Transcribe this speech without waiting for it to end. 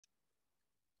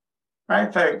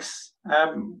Right, folks.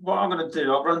 What I'm going to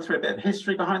do, I'll run through a bit of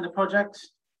history behind the project,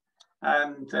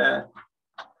 and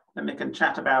then we can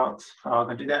chat about how I'm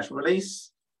going to do the actual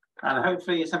release. And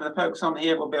hopefully some of the folks on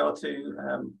here will be able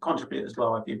to contribute as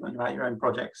well if you're thinking about your own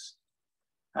projects.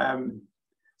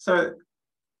 So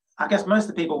I guess most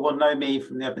of the people will know me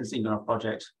from the VulkanSceneGraph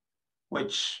project,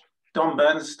 which Don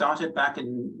Burns started back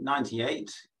in '98.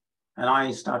 And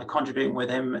I started contributing with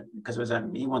him because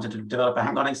he wanted to develop a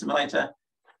hand-guiding simulator.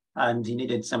 And he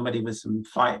needed somebody with some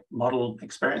flight model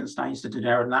experience. I used to do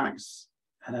aerodynamics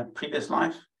in a previous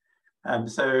life.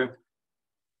 So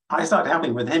I started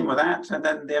helping with him with that. And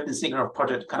then the VulkanSceneGraph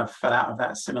project kind of fell out of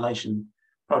that simulation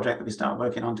project that we started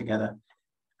working on together.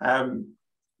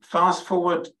 Fast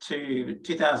forward to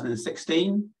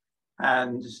 2016,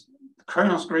 and the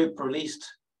Kronos group released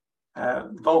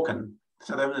Vulkan.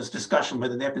 So there was discussion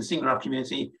within the VulkanSceneGraph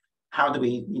community, how do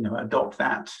we adopt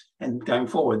that and going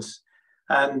forwards?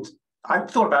 And I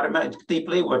thought about it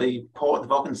deeply, whether you port the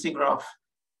VulkanSceneGraph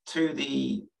to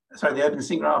the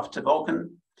VulkanSceneGraph to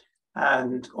Vulkan,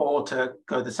 or to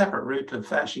go the separate route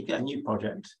of actually get a new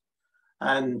project.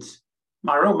 And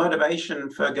my real motivation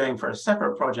for going for a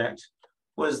separate project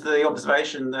was the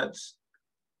observation that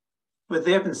with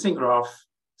the VulkanSceneGraph,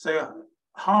 so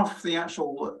half the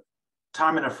actual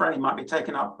time in a frame might be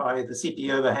taken up by the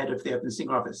CPU overhead of the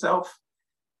VulkanSceneGraph itself,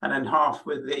 and then half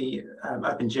with the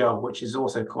OpenGL, which is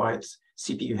also quite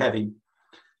CPU heavy.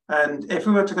 And if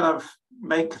we were to kind of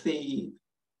make the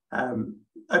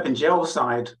OpenGL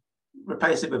side,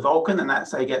 replace it with Vulkan, and that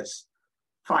say gets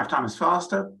 5 times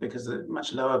faster because of the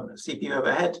much lower CPU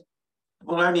overhead,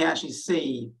 we'll only actually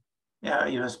see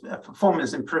a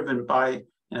performance improvement by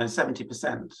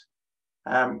 70%.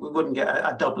 We wouldn't get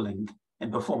a doubling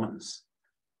in performance,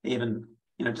 even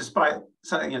despite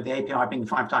something the API being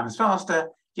 5 times faster.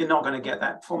 You're not going to get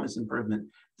that performance improvement.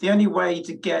 The only way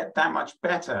to get that much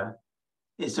better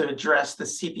is to address the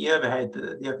CPU overhead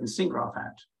that the VulkanSceneGraph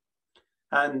had.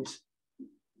 And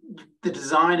the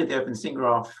design of the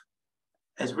VulkanSceneGraph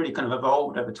has really kind of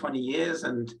evolved over 20 years,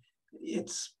 and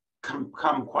it's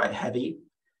become quite heavy.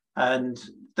 And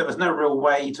there was no real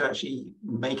way to actually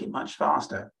make it much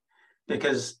faster,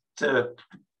 because to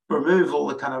remove all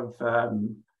the kind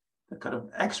of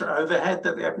extra overhead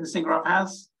that the VulkanSceneGraph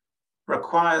has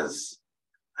requires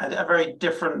a very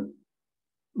different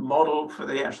model for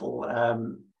the actual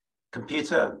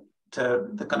computer. To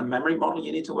the kind of memory model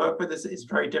you need to work with is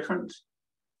very different.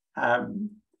 I'm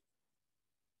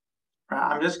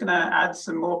just going to add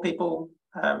some more people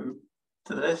to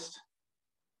the list.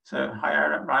 So hi,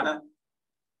 Rainer.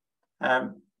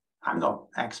 I'm not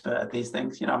expert at these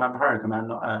things. I'm a programmer, I'm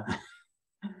not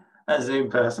a Zoom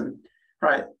person.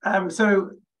 Right.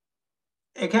 So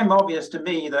it became obvious to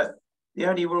me that the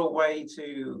only real way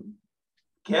to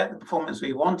get the performance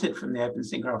we wanted from the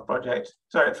VulkanSceneGraph project,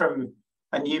 from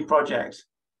a new project,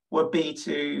 would be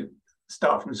to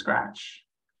start from scratch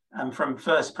and from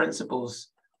first principles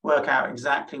work out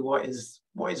exactly what is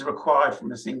required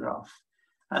from a SceneGraph,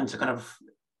 and to kind of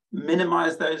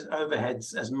minimize those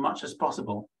overheads as much as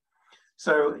possible.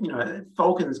 So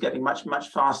Vulkan's getting much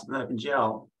faster than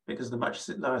OpenGL because of the much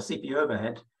lower CPU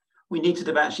overhead. We needed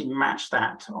to actually match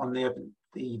that on the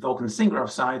VulkanSceneGraph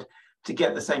side to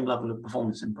get the same level of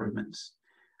performance improvements.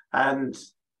 And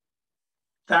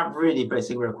that really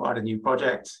basically required a new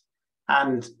project.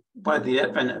 And by the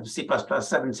advent of C++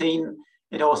 17,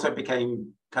 it also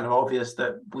became kind of obvious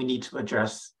that we need to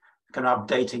address kind of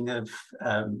updating of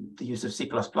the use of C++,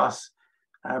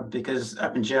 because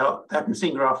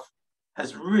VulkanSceneGraph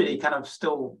has really kind of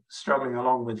still struggling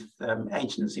along with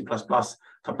ancient C++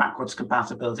 for backwards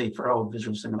compatibility for old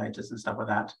visual simulators and stuff like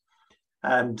that.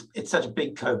 And it's such a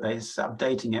big code base,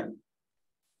 updating it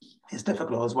is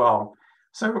difficult as well.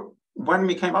 So when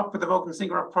we came up with the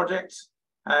VulkanSceneGraph project,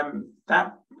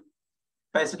 that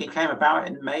basically came about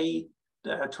in May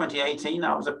 2018.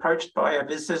 I was approached by a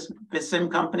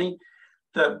VizSim company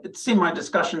that had seen my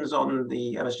discussions on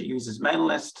the LSG users mailing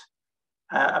list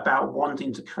about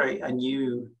wanting to create a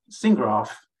new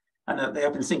SceneGraph, and that the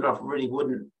VulkanSceneGraph really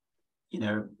wouldn't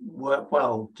work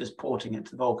well just porting it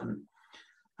to Vulkan.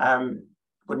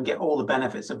 Wouldn't get all the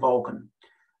benefits of Vulkan.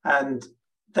 And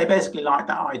they basically liked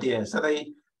that idea. So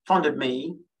they funded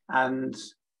me, and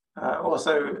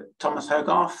also Thomas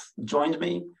Hogarth joined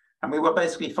me. And we were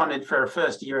basically funded for a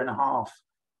first year and a half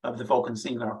of the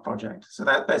VulkanSceneGraph project. So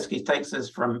that basically takes us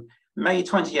from May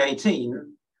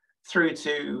 2018 through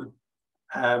to,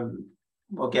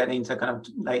 we'll get into kind of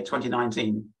late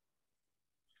 2019.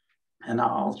 And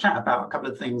I'll chat about a couple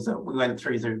of things that we went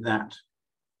through that.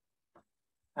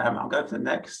 I'll go to the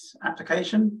next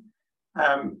application.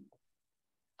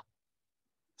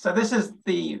 So this is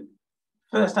the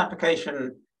first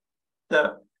application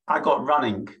that I got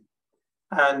running.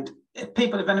 And if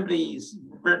anybody's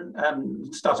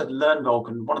started to learn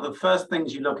Vulkan, one of the first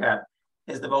things you look at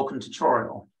is the Vulkan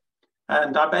tutorial.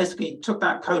 And I basically took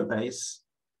that code base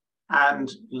and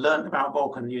learned about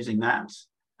Vulkan using that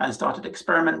and started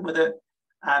experimenting with it.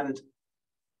 And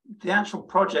the actual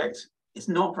project is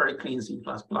not very clean C++.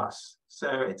 So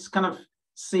it's kind of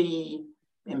C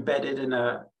embedded in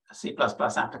a C++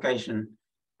 application,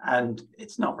 and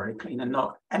it's not very clean and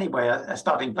not anyway a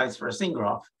starting place for a scene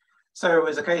graph. So it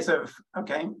was a case of,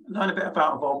 okay, learn a bit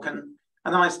about Vulkan,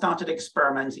 and then I started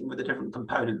experimenting with the different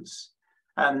components.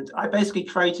 And I basically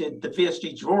created the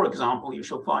VSG draw example you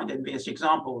shall find in VSG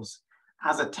examples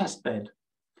as a test bed.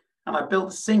 And I built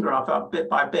the scene graph up bit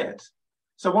by bit.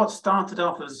 So what started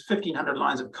off as 1,500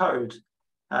 lines of code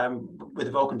with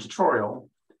the Vulkan tutorial,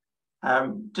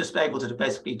 just able to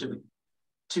basically do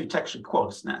 2 textured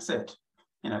quads, and that's it.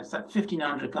 You know, it's that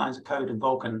 1,500 lines of code in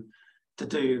Vulkan to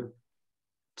do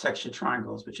textured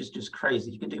triangles, which is just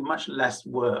crazy. You can do much less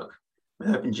work with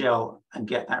OpenGL and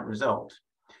get that result.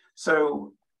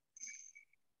 So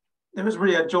there was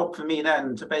really a job for me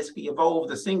then to basically evolve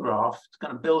the scene graph, to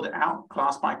kind of build it out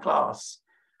class by class,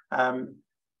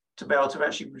 to be able to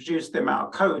actually reduce the amount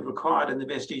of code required in the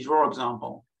VSG draw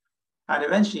example, and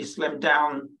eventually slimmed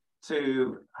down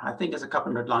to, I think it's a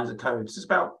couple hundred lines of code. So it's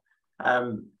about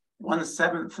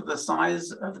 1/7 of the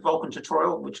size of the Vulkan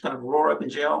tutorial, which kind of raw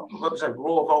OpenGL,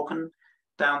 raw Vulkan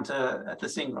down to the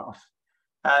scene graph.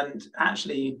 And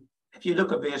actually, if you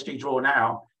look at VSG draw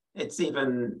now, it's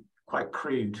even quite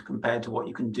crude compared to what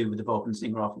you can do with the Vulkan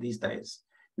scene graph these days.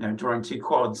 You know, drawing 2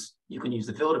 quads, you can use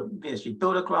the VSG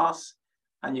builder class,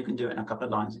 and you can do it in a couple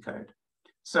of lines of code.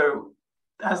 So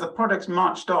as the project's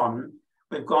marched on,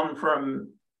 we've gone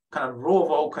from kind of raw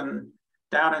Vulkan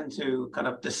down into kind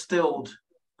of distilled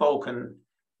Vulkan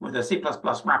with a C++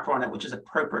 wrapper on it, which is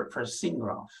appropriate for a scene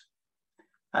graph.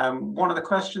 One of the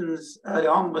questions early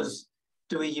on was,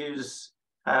 do we use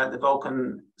the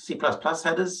Vulkan C++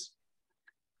 headers?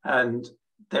 And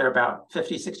they're about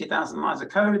 50, 60,000 lines of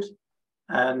code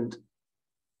and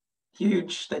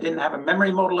huge. They didn't have a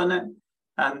memory model in it.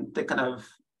 And the kind of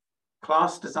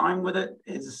class design with it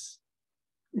is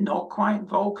not quite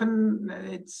Vulkan.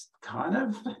 It's kind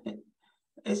of,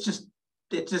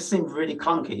 it just seemed really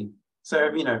clunky.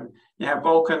 So, you know, you have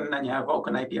Vulkan and you have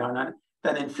Vulkan API, and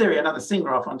then in theory, another scene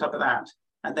graph on top of that,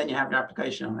 and then you have your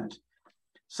application on it.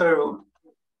 So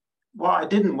what I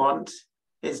didn't want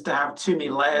is to have too many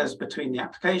layers between the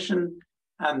application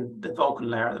and the Vulkan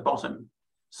layer at the bottom.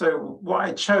 So what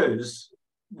I chose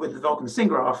with the Vulkan scene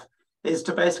graph is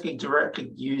to basically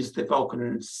directly use the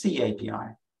Vulkan C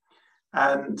API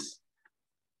and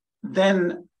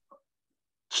then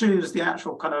choose the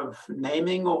actual kind of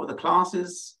naming or the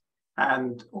classes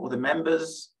and or the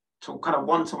members to kind of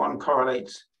one-to-one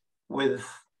correlate with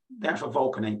the actual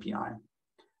Vulkan API.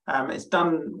 It's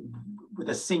done with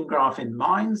a scene graph in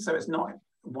mind, so it's not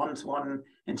one-to-one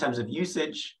in terms of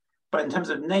usage, but in terms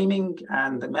of naming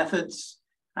and the methods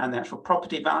and the actual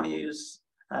property values,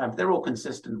 they're all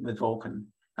consistent with Vulkan.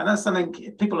 And that's something,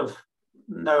 if people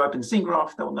know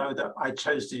OpenSceneGraph, they'll know that I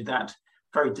chose to do that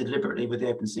very deliberately with the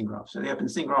OpenSceneGraph. So the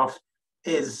OpenSceneGraph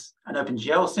is an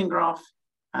OpenGL scene graph,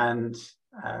 and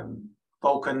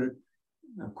Vulkan,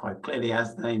 quite clearly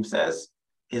as the name says,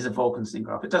 is a Vulkan scene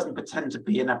graph. It doesn't pretend to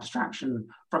be an abstraction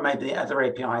from maybe the other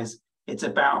APIs. It's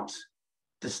about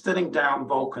distilling down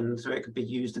Vulkan so it could be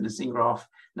used in a scene graph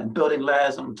and then building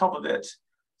layers on top of it.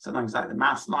 So things like the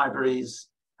math libraries,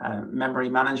 memory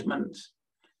management,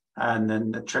 and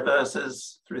then the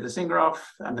traverses through the scene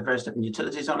graph and the various different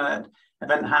utilities on it,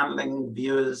 event handling,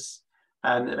 viewers,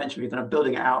 and eventually we're kind of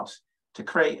building it out to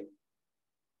create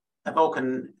a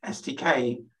Vulkan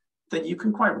SDK that you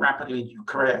can quite rapidly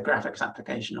create a graphics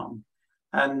application on.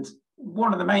 And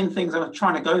one of the main things I was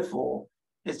trying to go for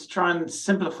is to try and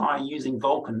simplify using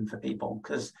Vulkan for people,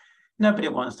 because nobody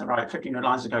wants to write 1,500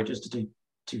 lines of code just to do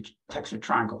 2 textured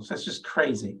triangles. That's just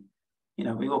crazy. You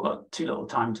know, we've all got too little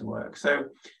time to work. So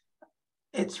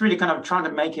it's really kind of trying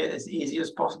to make it as easy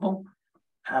as possible.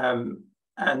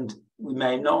 And we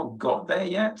may not have got there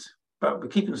yet, but we're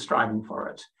keeping striving for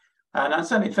it. And I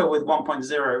certainly feel with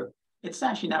 1.0, it's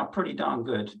actually now pretty darn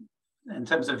good in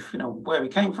terms of, you know, where we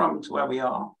came from to where we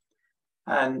are.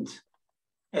 And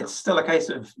it's still a case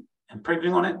of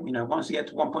improving on it. You know, once we get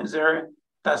to 1.0,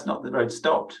 that's not the road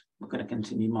stopped. We're going to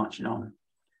continue marching on.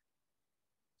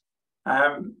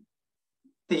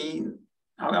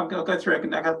 I'll go through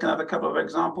another couple of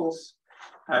examples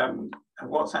of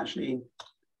what's actually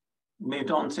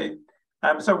moved on to.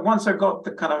 So once I've got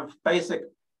the kind of basic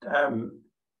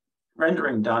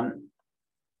rendering done,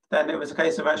 then it was a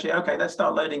case of actually, okay, let's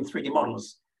start loading 3D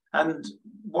models. And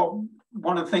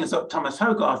one of the things that Thomas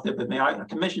Hogarth did with me, I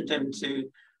commissioned him to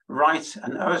write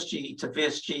an OSG to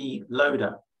VSG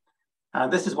loader.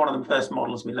 This is one of the first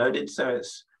models we loaded. So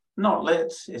it's not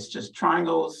lit, it's just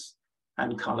triangles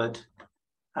and colored.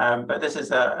 But this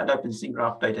is an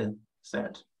VulkanSceneGraph data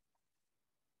set.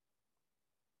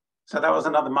 So that was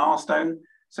another milestone.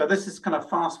 So this is kind of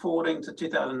fast forwarding to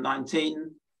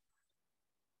 2019.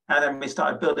 And then we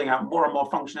started building out more and more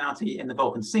functionality in the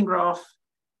VulkanSceneGraph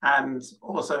and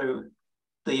also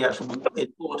the actual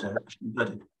importer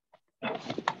embedded.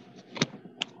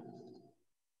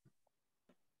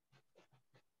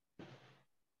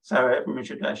 So everyone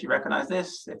should actually recognize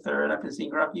this if they're an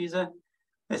VulkanSceneGraph user.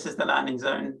 This is the landing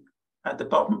zone at the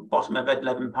bottom of Ed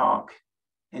Levin Park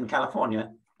in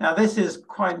California. Now this is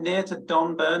quite near to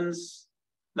Don Burns'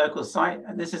 local site,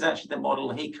 and this is actually the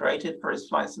model he created for his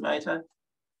flight simulator.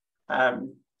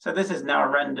 So this is now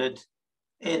rendered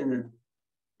in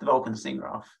the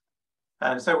VulkanSceneGraph.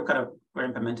 So we're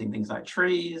implementing things like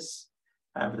trees,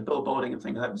 with the billboarding and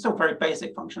things like that. Still very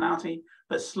basic functionality,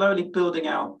 but slowly building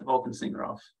out the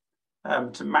VulkanSceneGraph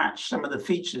to match some of the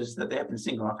features that the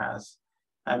VulkanSceneGraph has.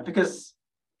 Because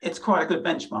it's quite a good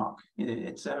benchmark.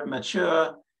 It's a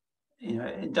mature,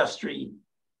 industry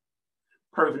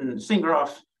proven scene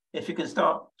graph. If you can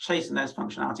start chasing those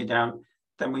functionality down,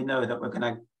 then we know that we're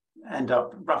going to end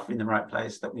up roughly in the right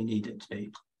place that we need it to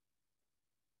be.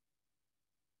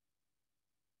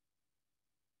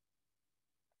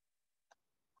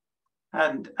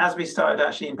 And as we started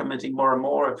actually implementing more and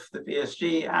more of the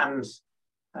VSG and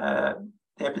the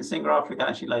VulkanSceneGraph, we can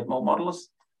actually load more models.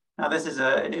 Now this is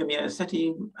an Umeå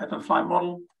city open flight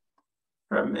model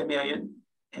from Umeå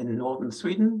in northern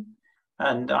Sweden.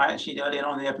 And I actually, early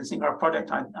on in the VulkanSceneGraph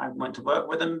project, I went to work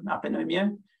with them up in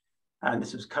Umeå. And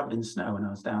this was covered in snow when I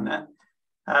was down there.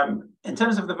 In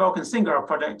terms of the VulkanSceneGraph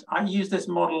project, I used this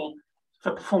model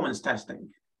for performance testing.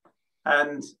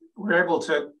 And we're able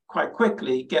to quite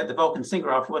quickly get the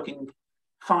VulkanSceneGraph working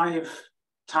 5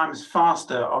 times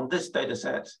faster on this data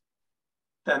set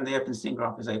than the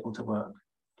VulkanSceneGraph is able to work.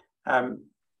 And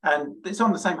it's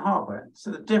on the same hardware. So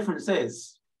the difference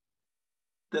is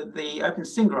that the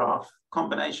VulkanSceneGraph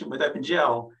combination with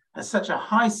OpenGL has such a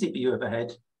high CPU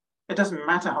overhead, it doesn't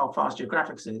matter how fast your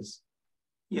graphics is,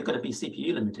 you're going to be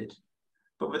CPU limited.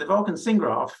 But with the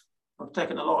VulkanSceneGraph, I've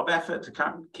taken a lot of effort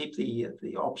to keep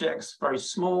the objects very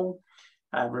small,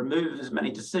 remove as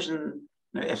many decision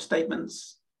if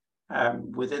statements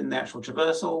within the actual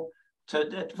traversal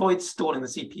to avoid stalling the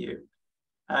CPU.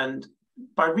 And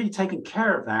by really taking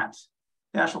care of that,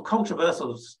 the actual cold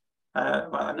traversals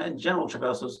and general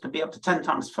traversals can be up to 10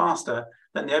 times faster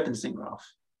than the VulkanSceneGraph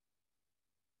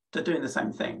to doing the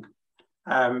same thing.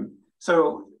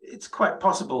 So it's quite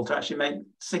possible to actually make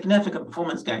significant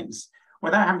performance gains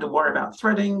without having to worry about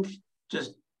threading,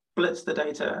 just blitz the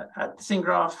data at the scene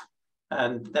graph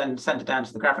and then send it down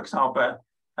to the graphics hardware.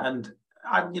 And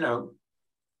at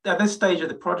this stage of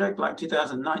the project, like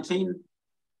 2019,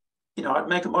 I'd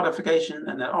make a modification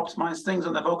and then optimize things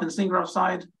on the VulkanSceneGraph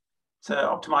side to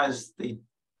optimize the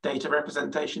data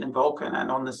representation in Vulkan and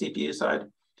on the CPU side.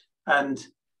 And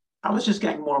I was just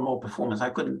getting more and more performance. I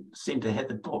couldn't seem to hit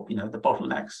the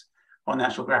bottlenecks on the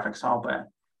actual graphics hardware.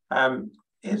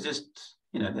 It's just,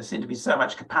 there seemed to be so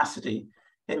much capacity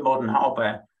in modern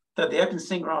hardware that the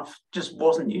VulkanSceneGraph just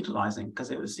wasn't utilizing because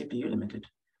it was CPU limited.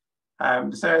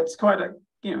 So it's quite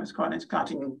it's quite an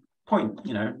exciting point.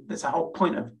 There's a whole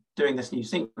point of doing this new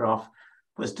scene graph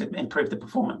was to improve the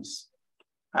performance.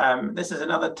 This is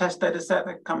another test data set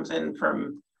that comes in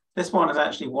from, this one is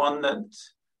actually one that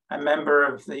a member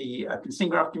of the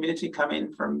VulkanSceneGraph community come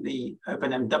in from the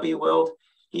OpenMW world.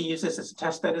 He used this as a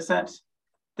test data set.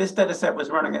 This data set was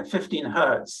running at 50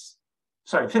 hertz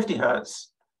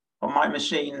on my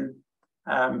machine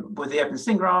with the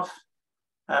VulkanSceneGraph.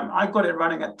 I got it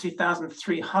running at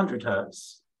 2,300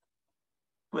 hertz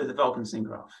with the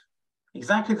VulkanSceneGraph.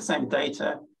 Exactly the same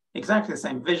data, exactly the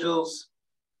same visuals,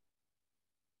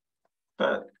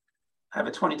 but over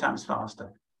 20 times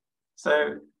faster.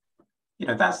 So,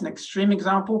 that's an extreme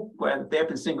example where the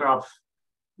VulkanSceneGraph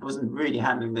wasn't really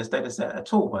handling this data set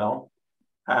at all well.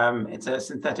 It's a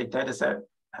synthetic data set.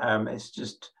 It's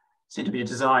just seemed to be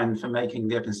designed for making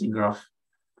the VulkanSceneGraph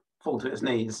fall to its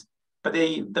knees. But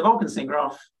the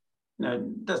VulkanSceneGraph,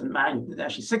 doesn't mind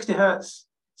actually 60 hertz,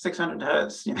 600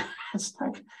 hertz. It's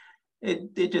like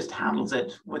it just handles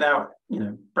it without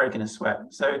breaking a sweat.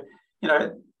 So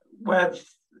where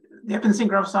the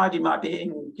VulkanSceneGraph side, you might be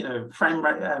hitting frame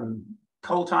rate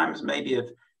call times maybe of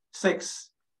 6,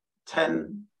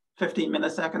 10, 15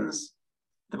 milliseconds.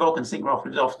 the VulkanSceneGraph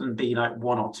would often be like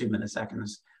 1 or 2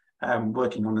 milliseconds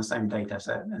working on the same data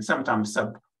set, and sometimes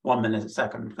sub 1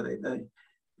 millisecond for the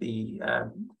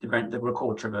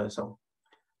record traversal.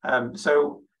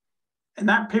 So in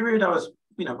that period, I was,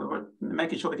 we were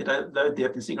making sure we could load the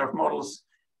OpenSceneGraph models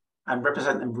and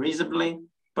represent them reasonably,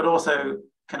 but also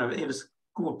kind of, it was a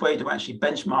good way to actually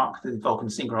benchmark the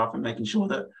VulkanSceneGraph and making sure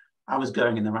that I was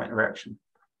going in the right direction.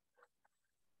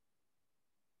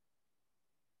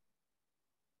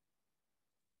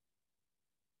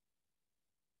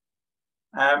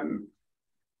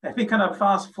 If we kind of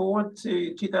fast forward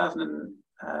to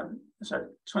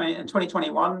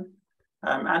 2021,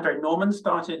 Andre Norman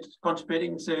started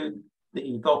contributing to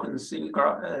the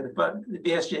VulkanSceneGraph, the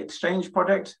VSG Exchange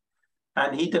project,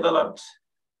 and he developed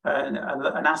an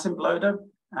ASIMP loader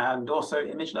and also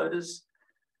image loaders,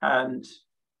 and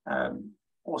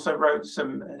also wrote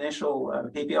some initial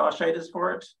PBR shaders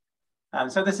for it.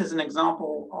 And so this is an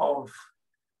example of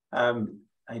a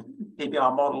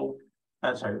PBR model,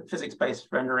 physics-based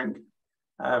rendering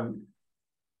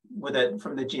with it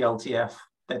from the GLTF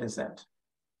dataset.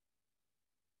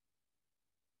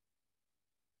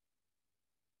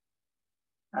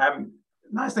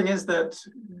 Nice thing is that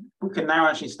we can now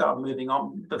actually start moving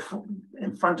on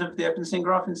in front of the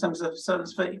OpenSceneGraph in terms of certain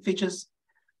features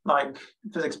like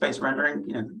physics-based rendering.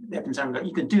 The OpenSceneGraph,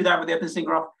 you can do that with the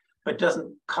OpenSceneGraph, but it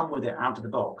doesn't come with it out of the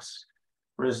box.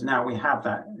 Whereas now we have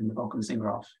that in the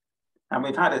VulkanSceneGraph, and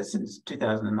we've had it since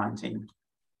 2019.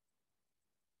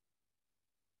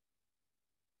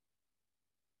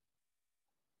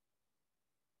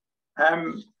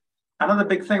 Another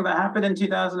big thing that happened in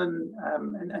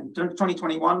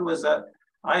 2021 was that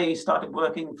I started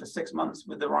working for 6 months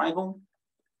with the rival,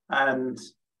 and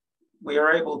we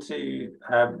were able to,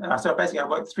 so basically I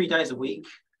worked 3 days a week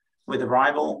with the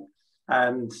rival,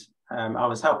 and I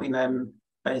was helping them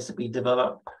basically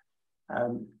develop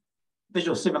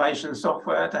visual simulation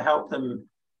software to help them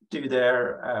do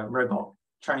their robot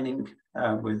training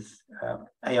with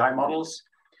AI models,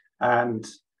 and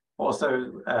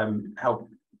also help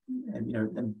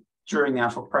during the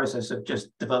actual process of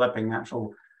just developing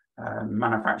actual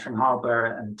manufacturing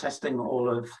hardware and testing all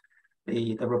of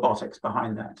the robotics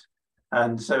behind that.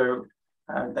 And so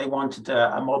they wanted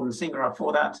a modern SceneGraph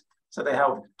for that, so they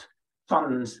helped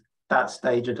fund that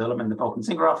stage of development, the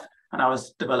VulkanSceneGraph, and I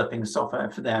was developing software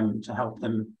for them to help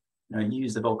them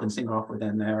use the VulkanSceneGraph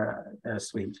within their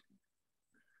suite.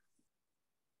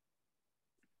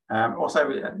 Also,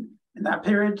 in that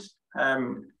period,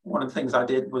 one of the things I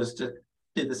did was to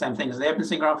do the same thing as the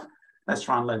OpenSceneGraph. Let's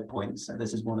try and load points. So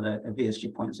this is one of the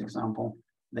VSG points example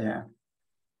there.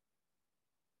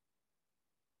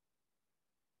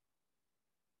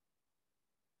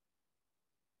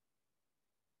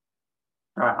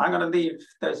 All right, I'm going to leave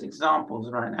those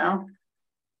examples right now,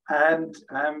 and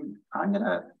I'm going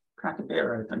to crack a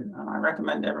beer open, and I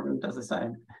recommend everyone does the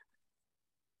same.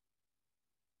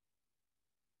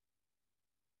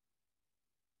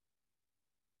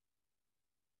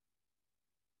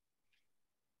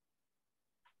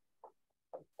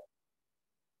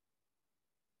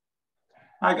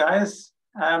 Hi guys,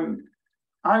 I'm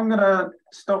going to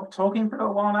stop talking for a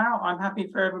little while now. I'm happy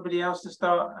for everybody else to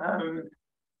start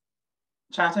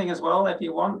chatting as well if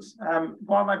you want.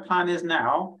 What my plan is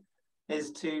now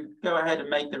is to go ahead and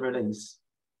make the release.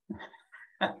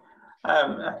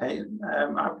 Okay,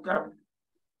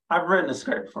 I've written a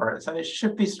script for it, so it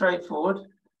should be straightforward.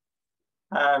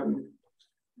 I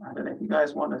don't know if you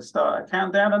guys want to start a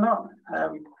countdown or not.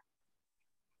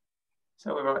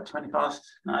 So we're at 20 past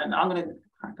 9. I'm going to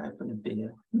crack open a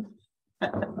beer.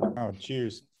 Oh,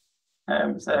 cheers.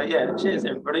 So yeah, cheers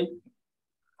everybody.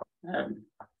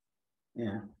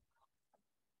 Yeah,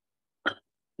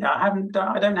 I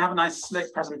don't have a nice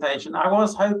slick presentation. I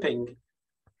was hoping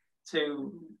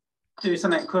to do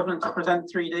something equivalent to present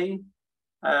 3D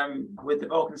with the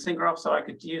VulkanSceneGraph, so I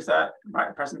could use that,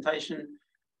 write a presentation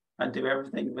and do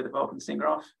everything with the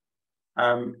VulkanSceneGraph.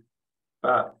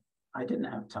 But I didn't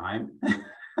have time.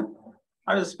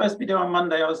 I was supposed to be doing on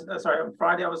Monday. On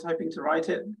Friday I was hoping to write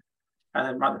it and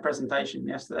then write the presentation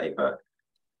yesterday, but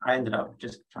I ended up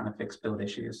just trying to fix build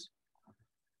issues.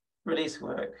 Release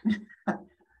work.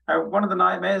 One of the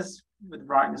nightmares with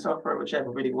writing software, which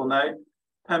everybody will know,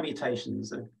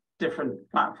 permutations of different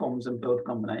platforms and build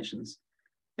combinations,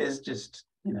 is just,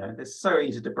 it's so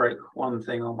easy to break one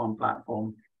thing on one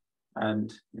platform.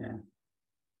 And yeah,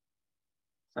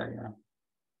 so yeah,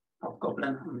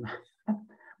 Hobgoblin,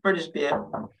 British beer.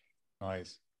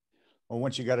 Nice. Well,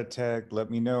 once you got it tagged,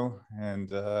 let me know,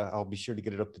 and I'll be sure to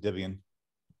get it up to Debian.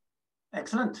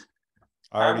 Excellent.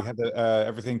 I already had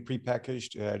everything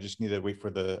prepackaged. I just need to wait for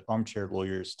the armchair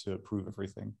lawyers to approve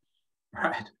everything.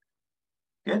 Right.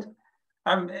 Good.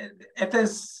 If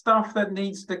there's stuff that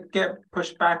needs to get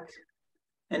pushed back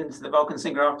into the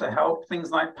VulkanSceneGraph to help,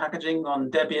 things like packaging on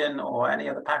Debian or any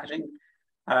other packaging,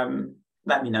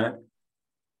 let me know,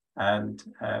 and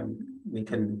we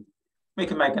can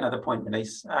make another point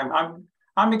release.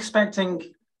 I'm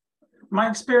expecting, my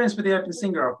experience with the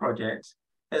OpenSceneGraph project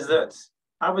is that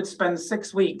I would spend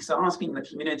 6 weeks asking the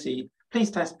community, please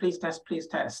test, please test, please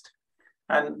test.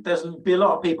 And there'll be a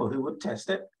lot of people who would test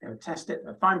it. They would test it,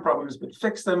 they'd find problems, we'd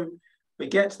fix them. We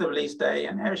get to the release day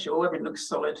and sure, everything looks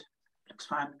solid, looks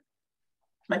fine.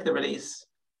 Make the release.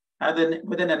 And then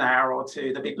within an hour or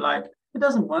two, they'll be like, it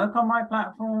doesn't work on my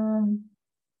platform.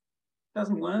 It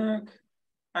doesn't work.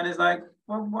 And it's like,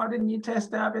 well, why didn't you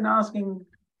test it? I've been asking.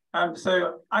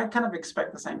 So I kind of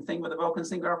expect the same thing with the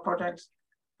VulkanSceneGraph project.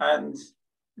 And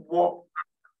what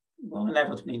we'll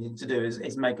inevitably need to do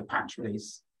is make a patch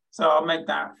release. So I'll make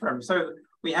that so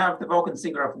we have the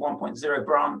VulkanSceneGraph 1.0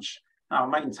 branch. I'll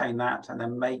maintain that and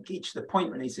then make each of the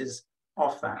point releases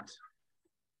off that.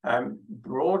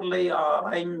 Broadly, I'll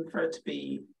aim for it to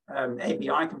be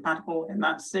ABI compatible in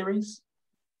that series.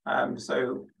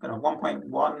 So kind of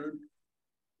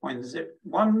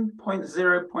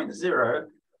 1.0.0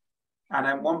 and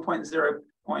then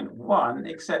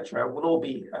 1.0.1, etc. will all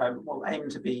be, will aim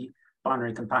to be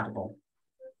binary compatible.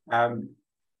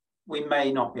 We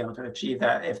may not be able to achieve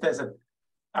that if there's a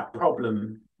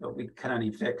problem that we can only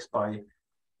fix by,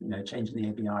 changing the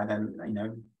ABI, then,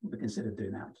 we consider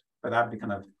doing that. But that'd be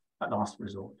kind of a last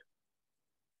resort.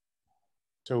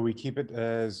 So we keep it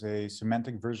as a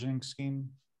semantic versioning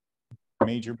scheme,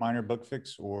 major, minor bug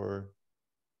fix, or?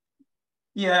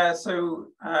 Yeah, so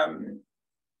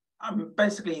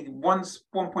basically once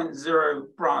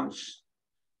 1.0 branch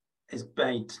is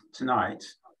made tonight,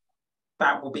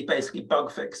 that will be basically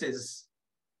bug fixes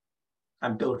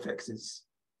and build fixes,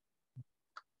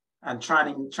 and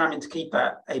trying to keep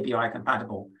that ABI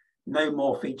compatible. No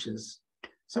more features.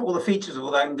 So all the features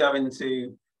will then go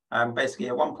into basically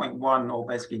a 1.1 or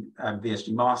basically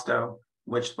VSG master,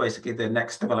 which basically the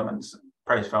next developments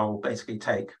profile will basically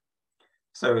take.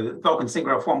 So the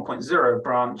VulkanSceneGraph 1.0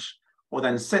 branch will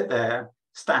then sit there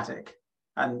static,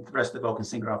 and the rest of the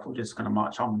VulkanSceneGraph will just kind of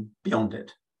march on beyond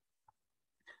it.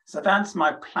 So that's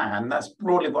my plan. That's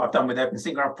broadly what I've done with the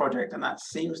OpenSceneGraph project, and that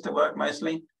seems to work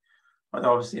mostly.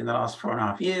 Although obviously in the last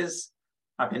 4.5 years,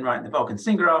 I've been writing the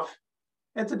VulkanSceneGraph.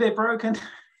 It's a bit broken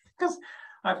because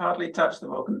I've hardly touched the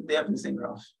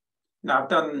OpenSceneGraph. Now I've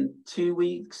done 2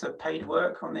 weeks of paid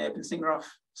work on the OpenSceneGraph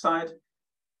side,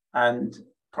 and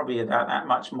probably about that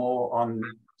much more on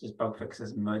just bug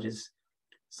fixes and merges.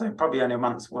 So probably only a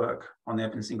month's work on the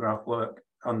OpenSceneGraph work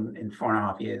in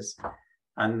 4.5 years.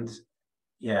 And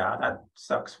yeah, that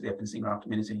sucks for the OpenSceneGraph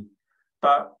community.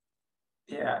 But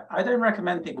yeah, I don't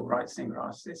recommend people write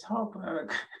SceneGraphs. It's hard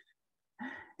work.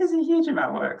 It's a huge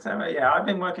amount of work. So yeah, I've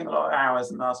been working a lot of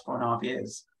hours in the last 4.5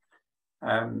 years.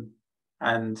 And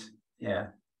yeah,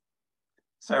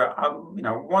 so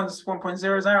once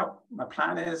 1.0 is out, my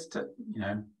plan is to,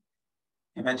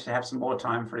 eventually have some more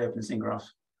time for the OpenSceneGraph,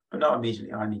 but not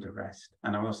immediately. I need to rest.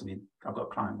 And I've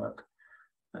got client work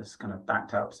that's kind of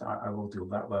backed up. So I will do all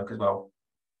that work as well.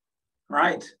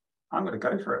 Right, I'm going to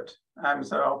go for it.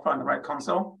 So I'll find the right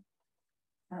console.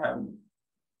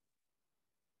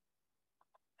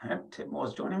 Tim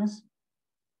Moore's joining us.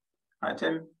 Hi,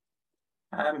 Tim.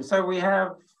 So we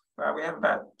have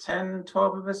about 10,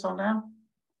 12 of us on now.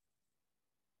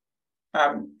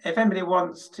 If anybody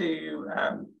wants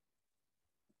to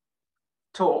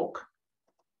talk,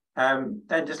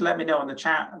 then just let me know on the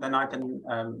chat, and then I can,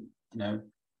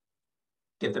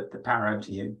 give the power over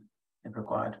to you if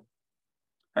required.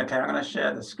 Okay, I'm going to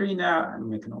share the screen now, and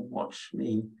we can all watch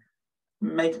me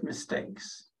make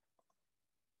mistakes.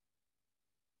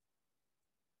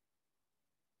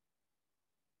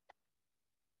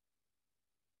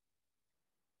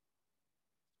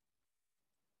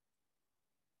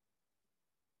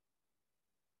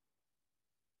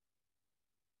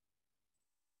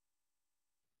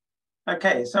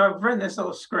 Okay, so I've written this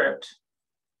little script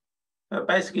that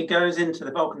basically goes into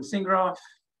the VulkanSceneGraph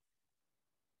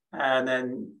and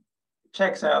then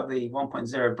checks out the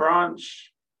 1.0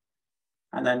 branch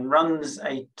and then runs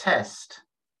a test.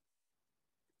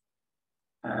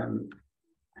 And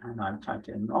I've typed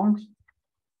it in wrong.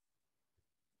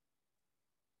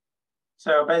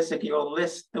 So basically you'll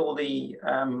list all the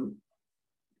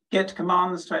Git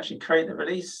commands to actually create the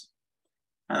release,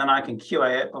 and then I can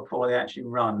QA it before they actually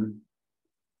run.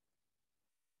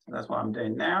 So that's what I'm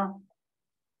doing now.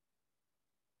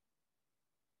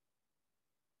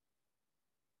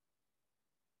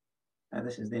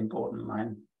 This is the important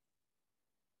line.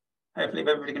 Hopefully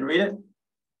everybody can read it.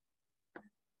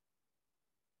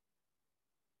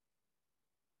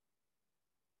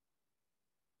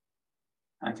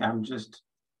 Okay, I'm just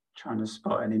trying to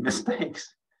spot any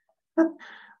mistakes. Well,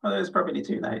 it's probably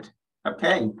too late.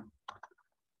 Okay.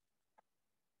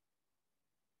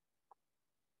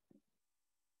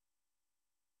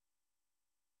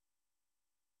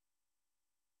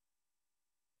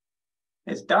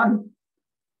 It's done.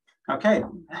 Okay.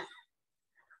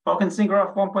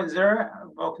 VulkanSceneGraph 1.0,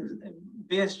 Vulkan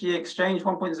VSG Exchange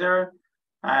 1.0,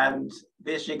 and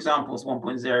VSG Examples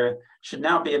 1.0 should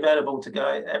now be available to go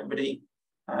everybody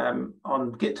on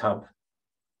GitHub.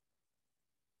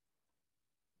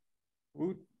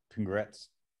 Ooh, congrats.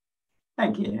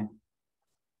 Thank you.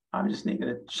 I'm just needing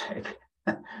to check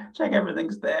check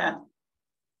everything's there.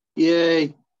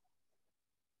 Yay.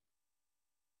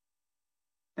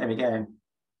 There we go.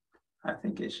 I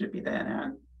think it should be there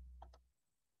now.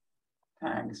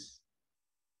 Tags.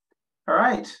 All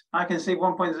right, I can see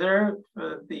 1.0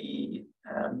 for the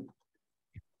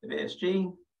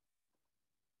VSG.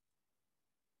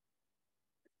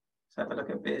 Let's have a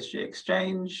look at VSG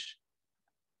Exchange.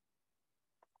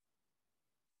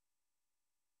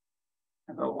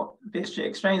 I've got what VSG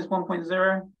Exchange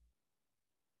 1.0.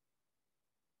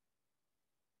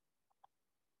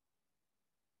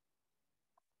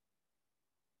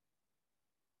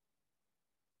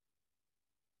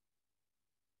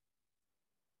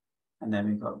 And then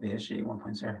we've got VSG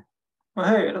 1.0. Well,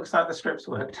 hey, it looks like the scripts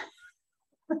worked.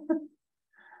 All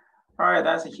right,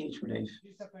 that's a huge relief. Do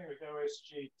something with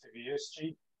OSG to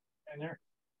VSG in there?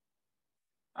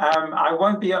 I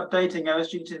won't be updating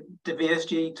OSG to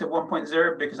VSG to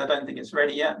 1.0 because I don't think it's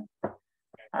ready yet.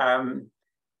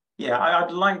 Yeah, I'd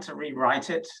like to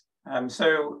rewrite it.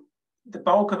 So the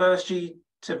bulk of OSG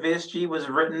to VSG was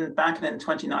written back in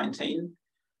 2019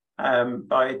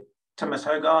 by Thomas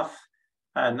Hogarth.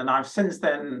 And then I've since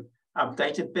then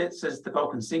updated bits as the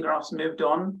VulkanSceneGraphs moved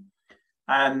on.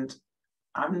 And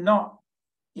I'm not,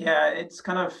 yeah, it's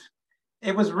kind of,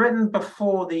 it was written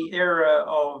before the era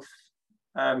of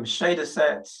shader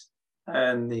sets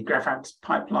and the GraphApps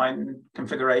pipeline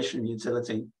configuration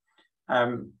utility.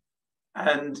 And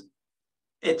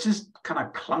it's just kind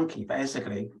of clunky,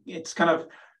 basically. It's kind of,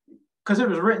 because it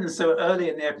was written so early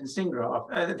in the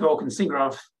the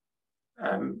VulkanSceneGraph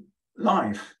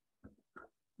life,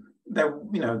 there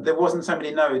wasn't so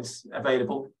many nodes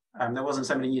available. There wasn't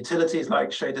so many utilities like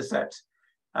shader set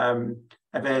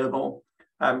available.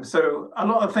 So a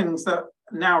lot of things that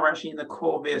now are actually in the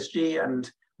core VSG and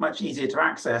much easier to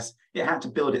access, it had to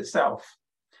build itself.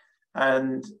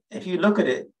 And if you look at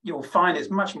it, you'll find it's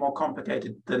much more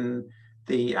complicated than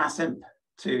the ASIMP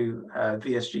to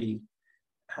VSG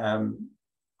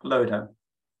loader.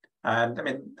 And I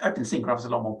mean, OpenSceneGraph is a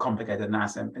lot more complicated than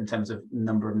ASIMP in terms of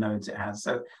number of nodes it has.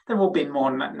 So there will be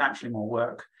more naturally more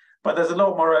work, but there's a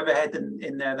lot more overhead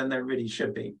in there than there really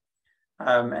should be.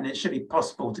 And it should be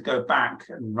possible to go back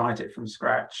and write it from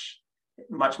scratch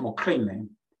much more cleanly.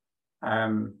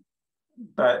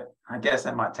 But I guess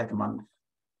that might take a month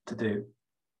to do.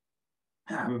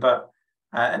 But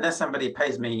unless somebody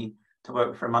pays me to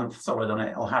work for a month solid on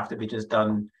it, it'll have to be just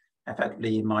done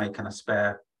effectively in my kind of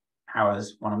spare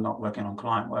hours when I'm not working on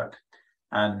client work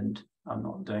and I'm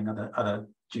not doing other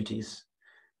duties,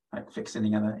 like fixing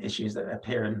the other issues that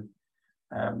appear in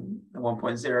the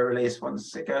 1.0 release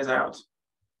once it goes out.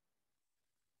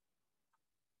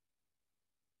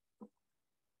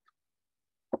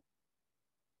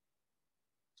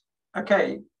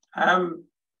 Okay, I'm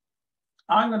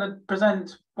going to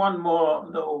present one more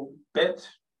little bit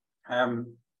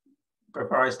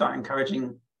before I start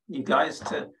encouraging you guys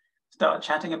to start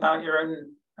chatting about your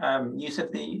own use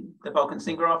of the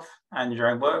VulkanSceneGraph and your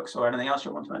own works or anything else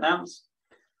you want to announce.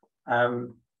 I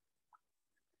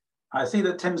see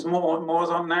that Tim's Moore's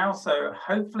on now, so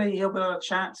hopefully he'll be able to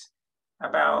chat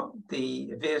about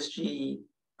the VSG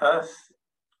Earth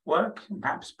work and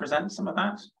perhaps present some of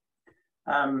that.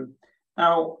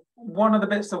 Now, one of the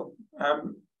bits of,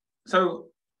 so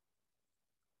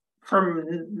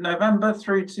from November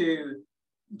through to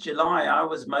July, I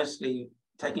was mostly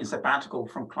taking sabbatical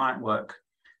from client work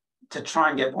to try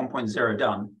and get 1.0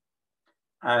 done.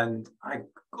 And I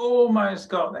almost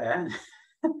got there.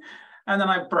 And then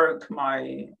I broke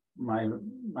my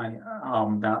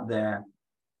arm about there.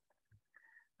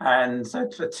 And so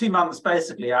for 2 months,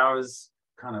 basically, I was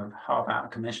kind of half out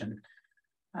of commission.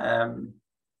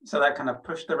 So that kind of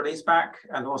pushed the release back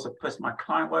and also pushed my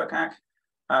client work back.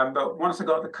 But once I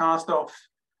got the cast off,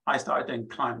 I started doing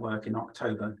client work in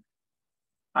October.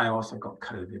 I also got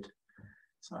COVID.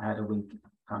 So I had a week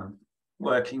kind of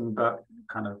working, but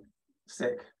kind of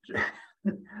sick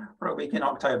for a week in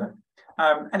October.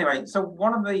 Anyway, so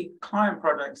one of the client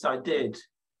projects I did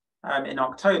in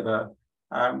October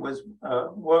was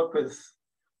work with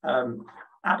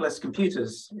Atlas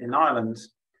Computers in Ireland,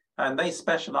 and they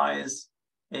specialize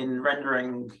in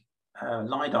rendering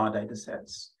LiDAR data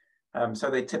sets. So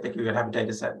they typically would have a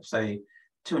data set of, say,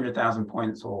 200,000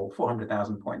 points or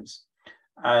 400,000 points.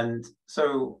 And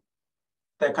so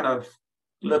they're kind of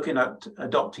looking at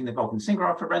adopting the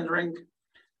VulkanSceneGraph for rendering.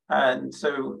 And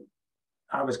so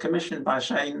I was commissioned by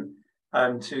Shane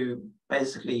to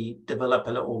basically develop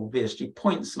a little VSG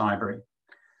points library.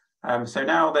 So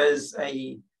now there's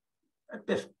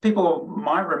if people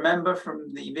might remember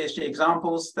from the VSG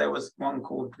examples, there was one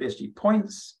called VSG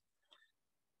points.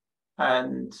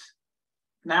 And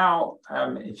now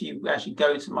if you actually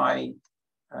go to my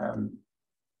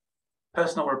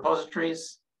personal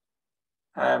repositories,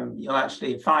 you'll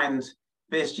actually find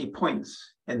VSG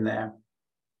points in there.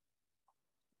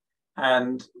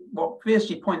 And what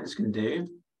VSG points can do,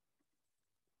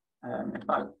 if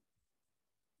I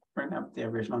bring up the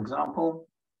original example.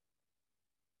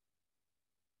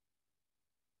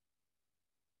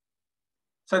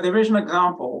 So the original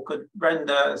example could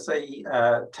render, say,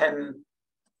 10,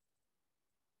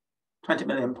 20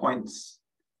 million points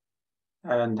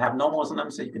and have normals on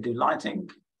them. So you could do lighting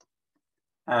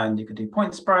and you could do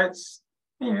point sprites,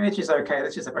 which is okay.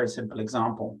 That's just a very simple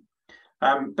example.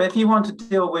 But if you want to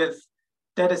deal with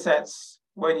data sets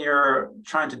when you're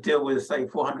trying to deal with, say,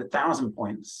 400,000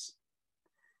 points,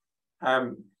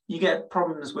 you get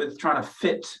problems with trying to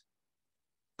fit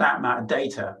that amount of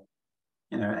data,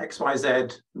 X, Y, Z,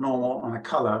 normal on a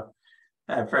color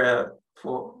for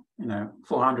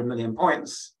 400 million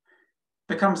points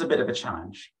becomes a bit of a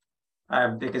challenge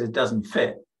because it doesn't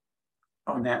fit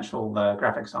on the actual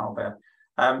graphics hardware.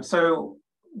 So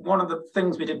one of the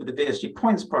things we did with the VSG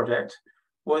points project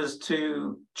was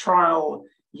to trial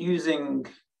using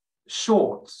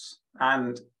shorts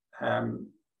and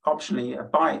optionally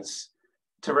bytes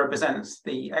to represent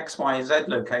the X, Y, Z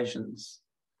locations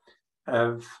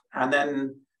and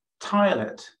then tile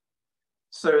it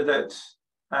so that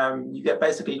you get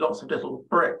basically lots of little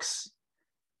bricks,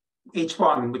 each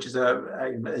one which is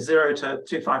a 0 to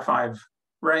 255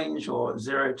 range or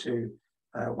 0 to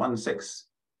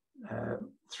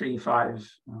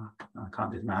 1635. I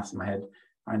can't do the maths in my head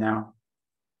right now.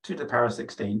 2 to the power of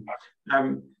 16.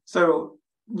 So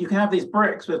you can have these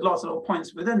bricks with lots of little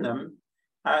points within them.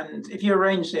 And if you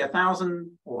arrange, say,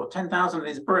 1,000 or 10,000 of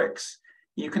these bricks,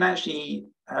 you can actually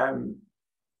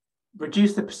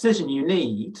reduce the precision you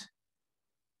need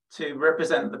to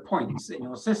represent the points in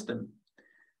your system.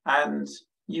 And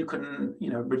you can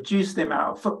reduce the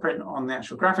amount of footprint on the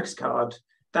actual graphics card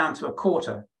down to a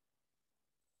quarter.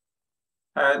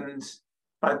 And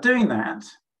by doing that,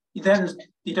 you don't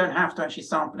have to actually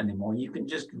sample anymore. You can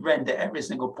just render every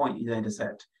single point in your data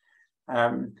set.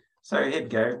 So here we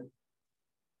go.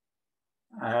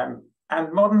 And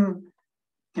modern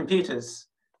computers.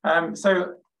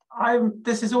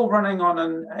 This is all running on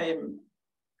an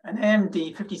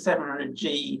AMD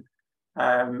 5700G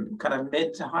kind of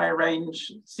mid to high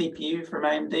range CPU from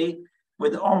AMD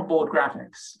with onboard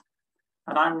graphics.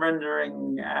 And I'm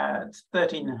rendering at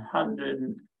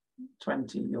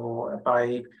 1320 or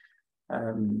by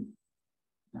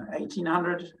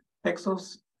 1800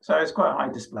 pixels. So it's quite a high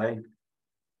display.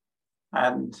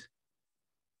 And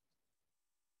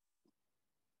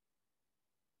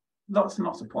lots and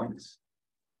lots of points.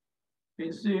 If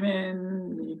you zoom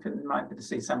in, you might be able to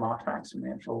see some artifacts from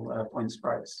the actual point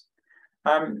sprites.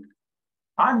 I'm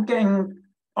getting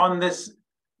on this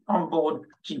onboard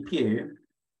GPU,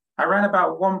 I ran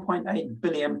about 1.8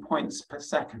 billion points per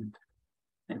second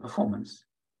in performance,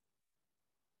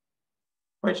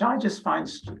 which I just find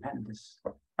stupendous.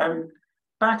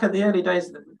 Back at the early days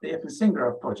of the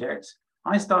VulkanSceneGraph project,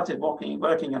 I started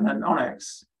working on an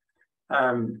Onyx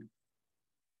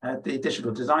at the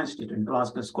Digital Design Studio in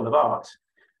Glasgow School of Art.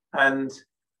 And,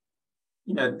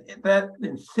 that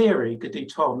in theory could do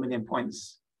 12 million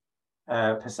points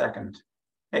per second.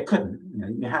 It couldn't,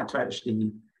 you had to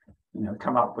actually,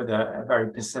 come up with a very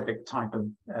specific type of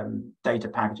data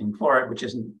packaging for it, which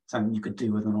isn't something you could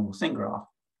do with a normal SceneGraph.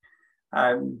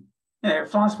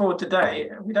 Fast forward today,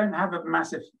 we don't have a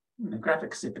massive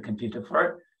graphics supercomputer for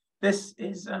it. This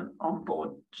is an onboard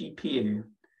GPU,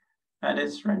 and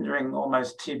it's rendering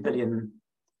almost 2 billion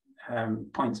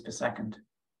points per second,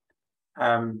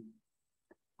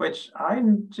 which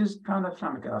I'm just kind of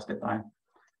flabbergasted by.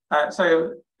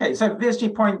 So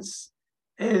VSG Points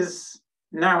is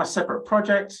now a separate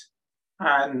project,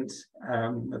 and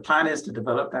the plan is to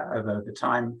develop that over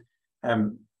time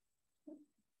partly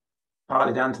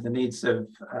down to the needs of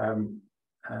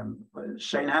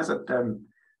Shane has at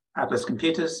Atlas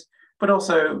Computers, but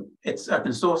also it's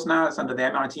open source now. It's under the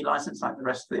MIT license, like the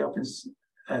rest of the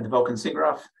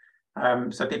VulkanSceneGraph,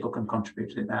 so people can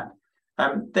contribute to that.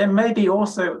 There may be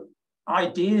also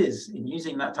ideas in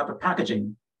using that type of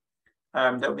packaging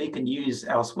that we can use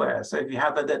elsewhere. So if you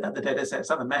have the data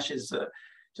sets, other meshes that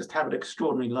just have an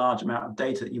extraordinarily large amount of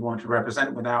data that you want to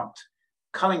represent without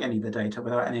culling any of the data,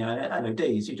 without any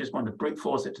LODs, you just want to brute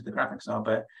force it to the graphics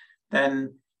hardware,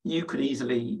 then you could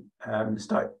easily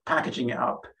start packaging it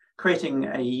up, creating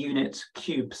a unit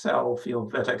cube cell for your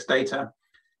vertex data,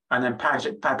 and then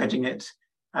packaging it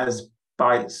as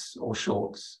bytes or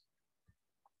shorts.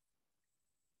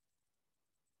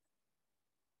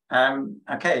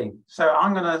 Okay, so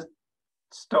I'm going to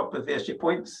stop with VSG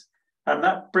points.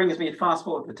 That brings me fast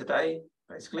forward for today,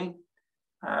 basically.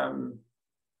 I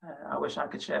wish I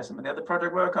could share some of the other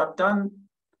project work I've done.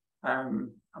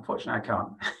 Unfortunately, I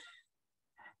can't.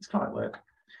 It's client work,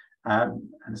 and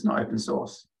it's not open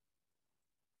source.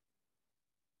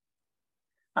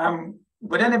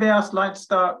 Would anybody else like to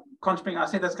start contributing? I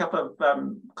see there's a couple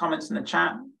of comments in the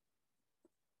chat.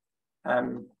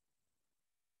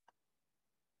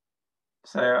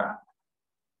 So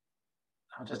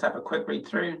I'll just have a quick read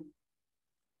through.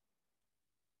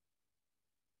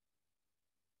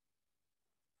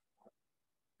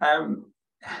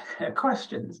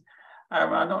 Questions.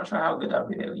 I'm not sure how good I'll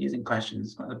be at using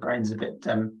questions. My brain's a bit,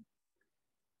 I don't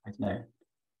know.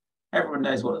 Everyone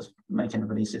knows what's making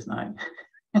releases like.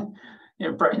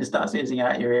 Your brain starts oozing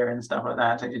out your ear and stuff like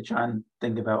that. So you try and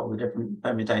think about all the different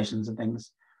permutations and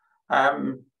things.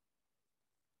 In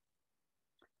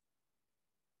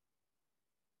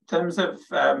terms of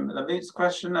Lamut's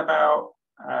question about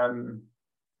Blender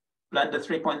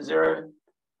 3.0,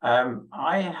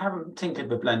 I haven't tinkered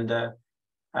with Blender,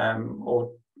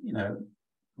 or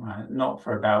not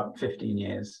for about 15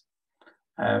 years.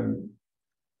 So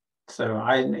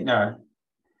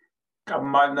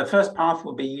the first path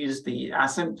will be use the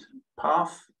ASIMP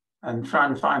path and try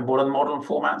and find what are the model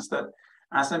formats that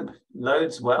ASIMP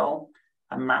loads well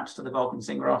and maps to the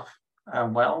VulkanSceneGraph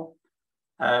well,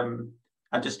 and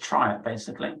just try it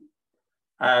basically.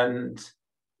 And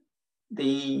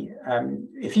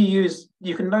if you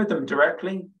can load them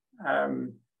directly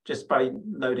just by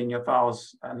loading your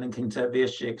files and linking to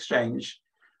VSG Exchange,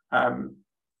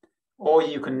 or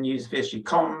you can use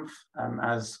VSG-Conv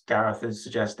as Gareth is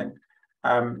suggesting,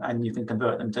 and you can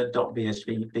convert them to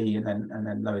 .vsgb and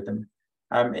then load them.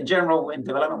 In general, in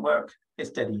development work, it's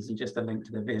dead easy, just a link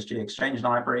to the VSG Exchange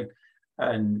library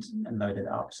and load it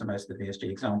up. So most of the VSG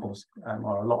examples,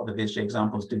 or a lot of the VSG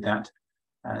examples do that.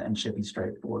 And should be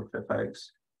straightforward for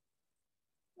folks.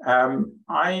 The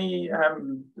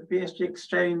VSG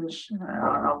Exchange,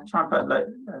 I'll try and put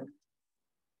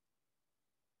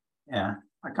yeah,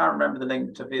 I can't remember the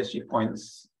link to VSG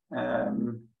points.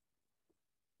 Let's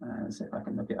see if I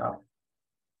can look it up.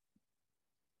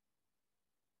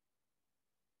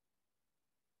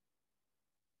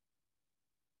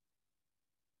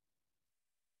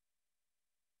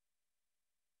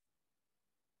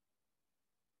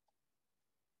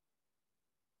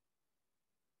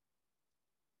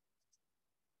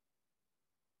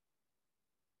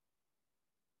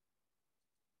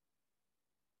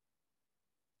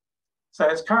 So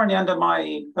it's currently under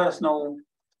my personal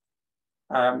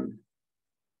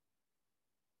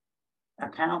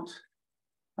account.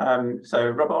 So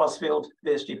Robert Osfield,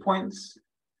 VSG points.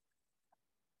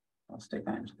 I'll stick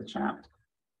that into the chat.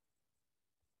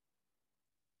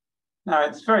 No,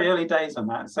 it's very early days on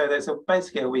that. So there's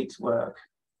basically a week's work.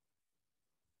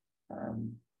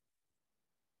 And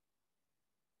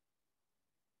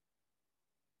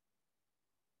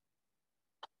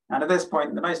at this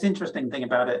point, the most interesting thing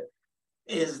about it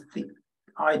is the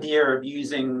idea of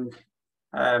using,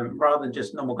 rather than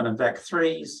just normal kind of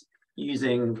vec3s,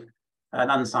 using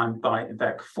an unsigned byte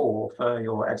vec4 for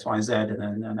your XYZ and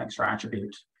then an extra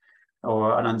attribute,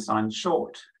 or an unsigned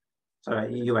short, so a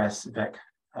US vec4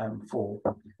 for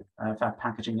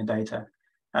packaging the data.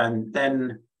 And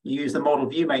then use the model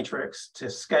view matrix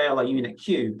to scale a unit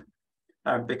cube,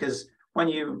 because when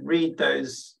you read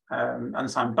those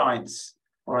unsigned bytes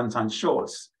or unsigned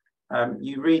shorts,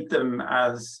 you read them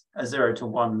as a 0 to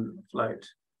 1 float.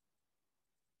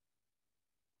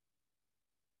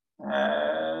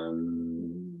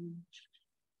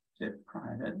 Is it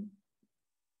private?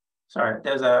 Sorry,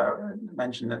 there's a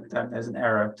mention that there's an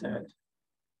error to it.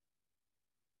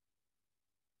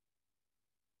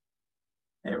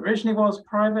 It originally was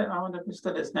private. I wonder if it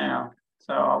still is now.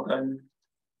 So I'll go and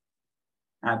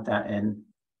add that in.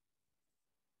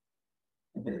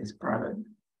 if it is private.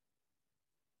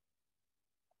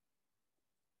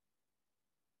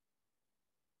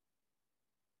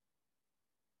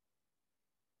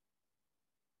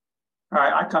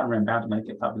 Right, I can't remember how to make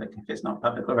it public if it's not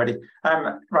public already.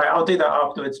 Right, I'll do that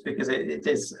afterwards because it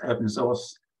is open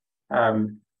source,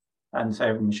 and so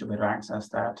everyone should be able to access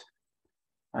that.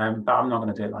 But I'm not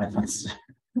going to do it live. That's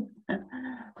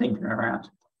thinking around.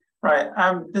 Right,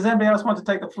 does anybody else want to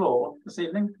take the floor this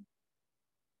evening?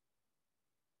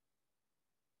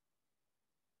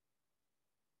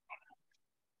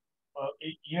 Well,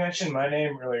 you mentioned my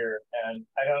name earlier, and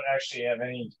I don't actually have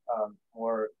any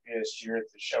more VSG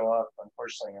Earth to show off,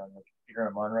 unfortunately, on the computer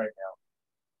I'm on right now.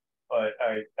 But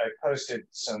I posted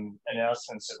some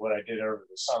announcements of what I did over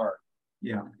the summer.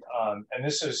 Yeah. And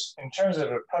this is in terms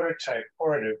of a prototype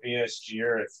port of VSG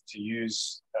Earth to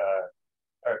use,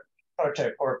 a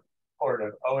prototype port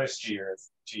of OSG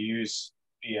Earth to use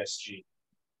VSG.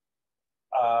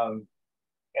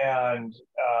 And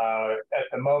at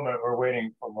the moment, we're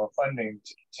waiting for more funding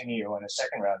to continue on a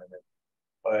second round of it.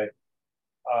 But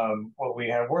what we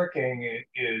have working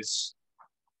is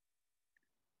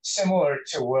similar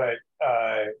to what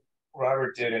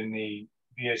Robert did in the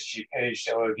VSG page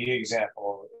LOD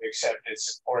example, except it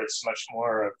supports much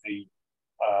more of the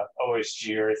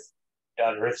OSG Earth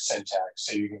syntax,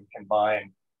 so you can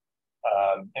combine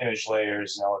image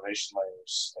layers and elevation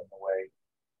layers in the way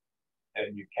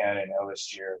that you can in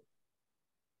OSG Earth.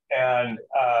 And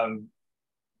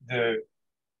the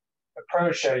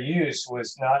approach I used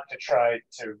was not to try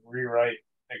to rewrite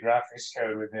the graphics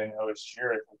code within OSG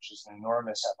Earth, which is an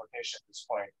enormous application at this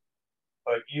point,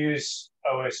 but use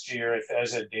OSG Earth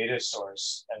as a data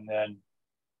source and then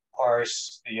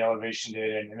parse the elevation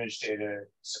data and image data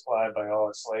supplied by all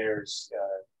its layers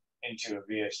into a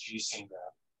VSG scene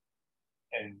graph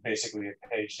and basically a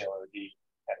paged LOD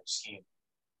kind of scheme.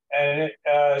 And it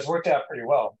has worked out pretty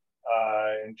well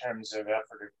in terms of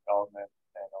effort of development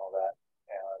and all that.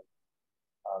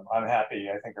 And I'm happy.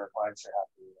 I think our clients are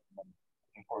happy. And I'm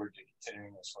looking forward to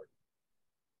continuing this work.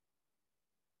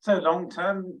 So long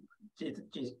term, do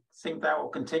you think that will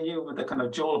continue with the kind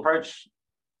of dual approach,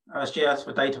 OSGS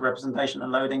for data representation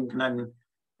and loading, and then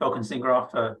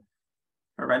VulkanSceneGraph for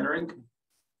rendering?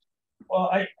 Well,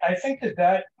 I think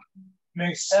that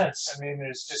makes sense. I mean,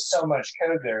 there's just so much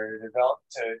code there to develop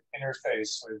to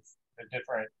interface with the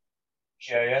different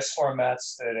GIS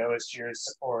formats that OSG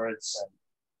supports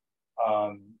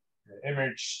and the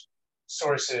image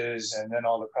sources and then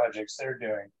all the projects they're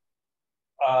doing.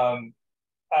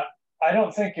 I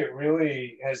don't think it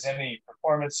really has any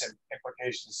performance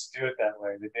implications to do it that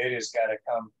way. The data's got to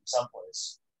come from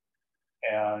someplace.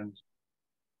 And,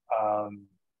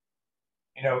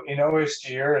 you know, in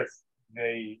OSG Earth,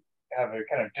 they have a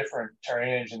kind of different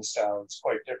terrain engine style. It's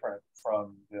quite different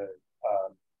from the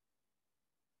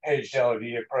paged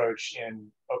LOD approach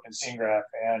in VulkanSceneGraph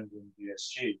and in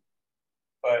VSG.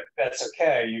 But that's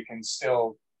okay. You can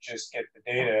still just get the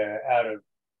data out of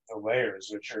the layers,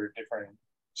 which are different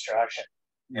abstraction.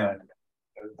 Yeah. And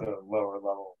the lower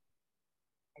level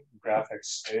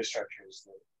graphics data structures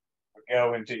that would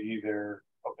go into either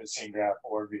VulkanSceneGraph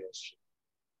or VSG.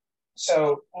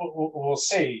 So we'll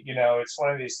see. You know, it's one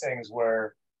of these things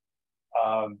where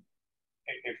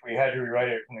if we had to rewrite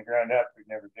it from the ground up, we'd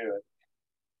never do it.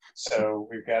 So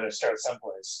we've got to start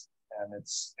someplace, and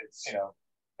it's you know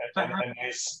a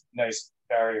nice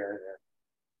barrier there.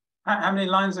 How many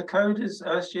lines of code is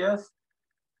OSGS?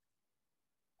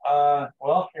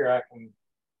 Well, here I can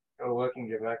go look and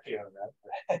get back to you on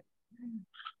that.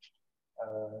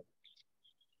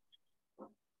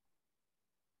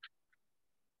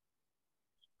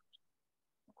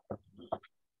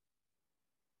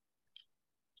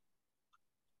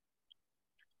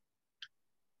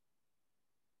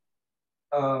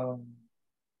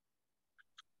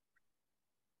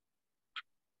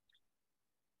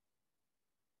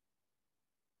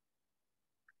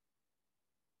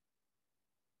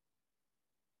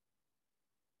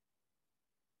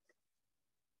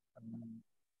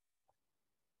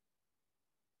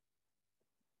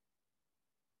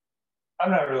 I'm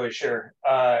not really sure.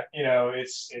 You know,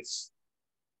 it's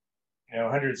you know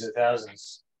hundreds of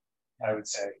thousands. I would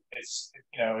say it's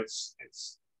you know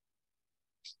it's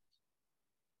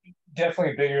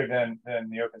definitely bigger than the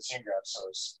VulkanSceneGraph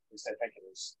source. At least I think it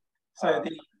is. So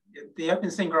the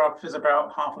VulkanSceneGraph is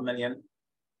about 500,000.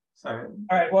 So all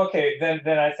right, well, okay,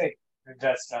 then I think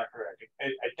that's not correct.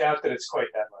 I doubt that it's quite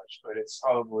that much, but it's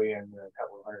probably in a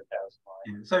couple of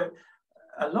 100,000 lines. So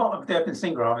a lot of the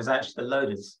VulkanSceneGraph is actually the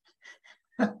loaders,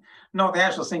 not the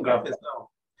actual scene graph itself.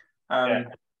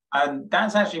 And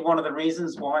that's actually one of the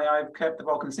reasons why I've kept the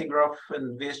VulkanSceneGraph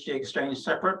and VSG Exchange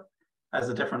separate as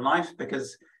a different life,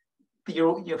 because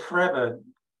you're forever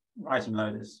writing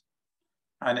loaders.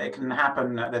 And it can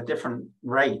happen at a different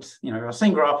rate. You know, a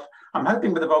SceneGraph, I'm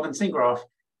hoping with the VulkanSceneGraph,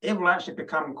 it will actually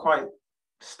become quite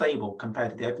stable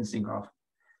compared to the OpenSceneGraph.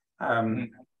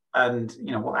 And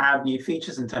you know, we'll add new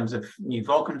features in terms of new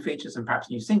Vulkan features and perhaps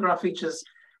new SceneGraph features,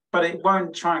 but it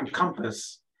won't try and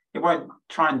compass, it won't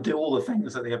try and do all the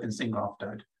things that the OpenSceneGraph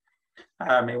did.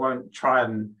 It won't try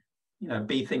and, you know,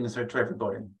 be things to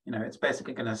everybody. You know, it's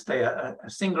basically going to stay a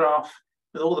SceneGraph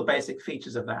with all the basic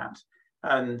features of that.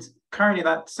 And currently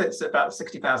that sits at about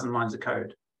 60,000 lines of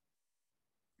code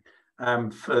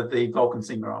for the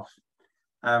VulkanSceneGraph.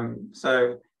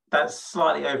 So that's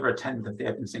slightly over a tenth of the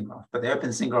OpenSceneGraph, but the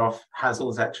OpenSceneGraph has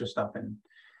all this extra stuff in.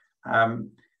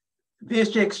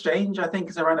 VSG Exchange, I think,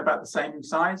 is around about the same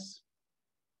size,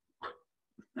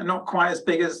 and not quite as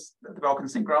big as the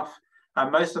VulkanSceneGraph.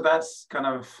 Most of that's kind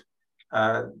of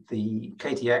the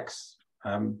KTX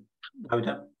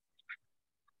loader,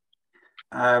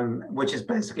 which is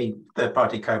basically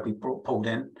third-party code we pulled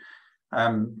in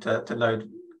to load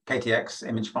KTX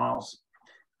image files.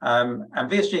 And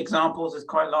VSG examples is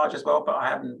quite large as well, but I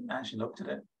haven't actually looked at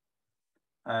it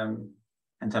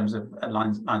in terms of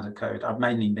lines of code. I've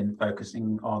mainly been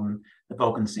focusing on the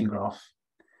VulkanSceneGraph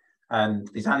and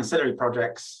these ancillary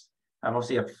projects.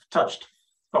 Obviously, I've touched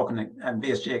Vulkan and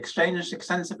VSG Exchange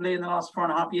extensively in the last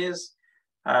 4.5 years.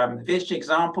 VSG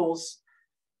examples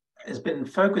has been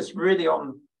focused really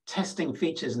on testing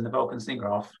features in the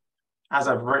VulkanSceneGraph. As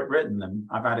I've written them,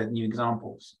 I've added new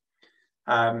examples.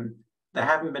 They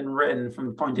haven't been written from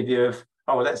the point of view of,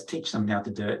 oh, let's teach them how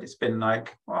to do it. It's been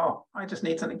like, well, I just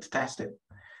need something to test it.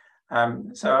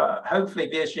 So hopefully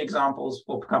VSG examples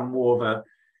will become more of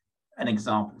an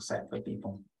example set for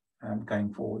people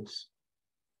going forwards.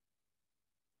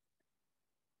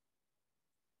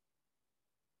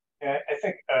 Yeah, I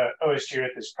think OSG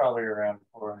Earth is probably around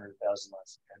 400,000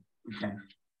 lines of code. Okay,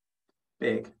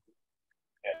 big.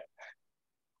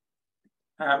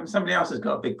 Yeah. Somebody else has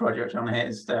got a big project on here.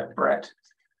 Is Brett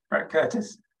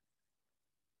Curtis.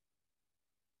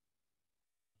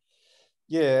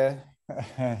 Yeah,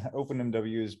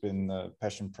 OpenMW has been a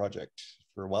passion project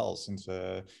for a while, since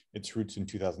its roots in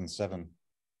 2007.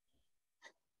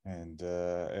 And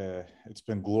it's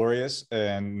been glorious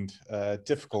and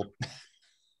difficult.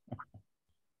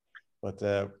 But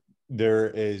there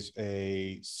is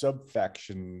a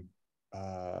sub-faction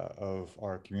of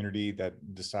our community that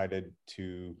decided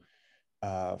to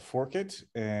fork it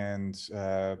and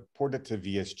port it to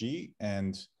VSG.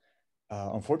 And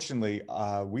unfortunately,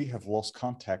 we have lost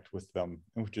contact with them,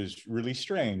 which is really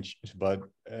strange, but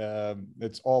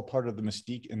it's all part of the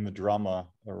mystique and the drama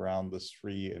around this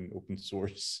free and open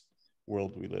source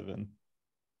world we live in.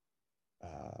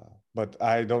 But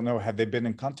I don't know, have they been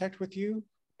in contact with you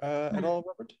at all,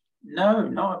 Robert? No,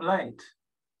 not of late.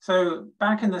 So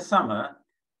back in the summer,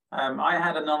 I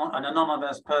had an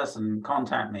anonymous person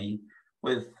contact me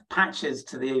with patches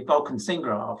to the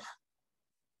VulkanSceneGraph.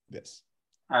 Yes.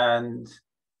 And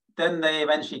then they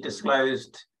eventually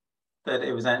disclosed that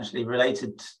it was actually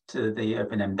related to the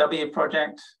OpenMW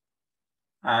project.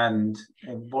 And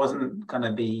it wasn't going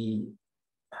to be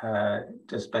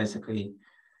just basically,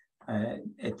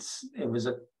 it was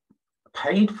a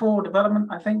paid for development,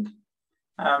 I think.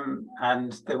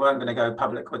 And they weren't going to go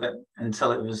public with it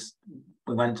until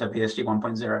we went to VSG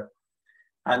 1.0.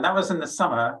 And that was in the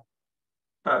summer,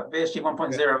 but VSG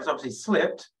 1.0 was obviously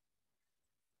slipped.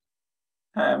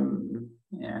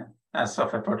 Yeah, as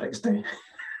software projects do.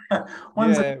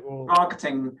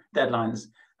 Marketing deadlines.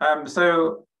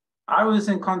 So I was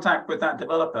in contact with that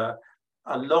developer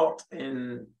a lot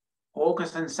in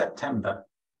August and September,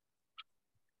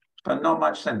 but not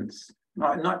much since.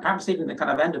 Not perhaps even the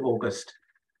kind of end of August,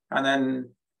 and then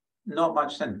not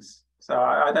much since. So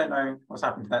I don't know what's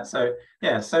happened to that. So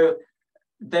yeah, so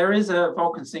there is a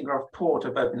VulkanSceneGraph port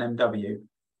of OpenMW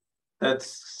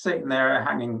that's sitting there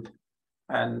hanging,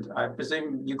 and I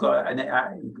presume you got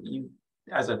you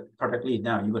as a product lead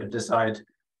now, you've got to decide.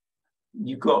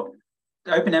 You've got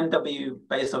OpenMW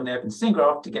based on the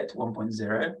OpenSceneGraph to get to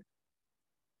 1.0.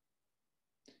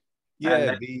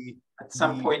 Yeah, at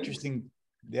some point,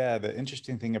 the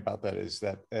interesting thing about that is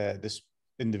that this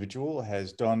individual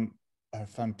has done a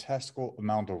fantastical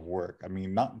amount of work. I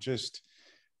mean, not just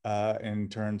in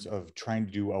terms of trying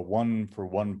to do a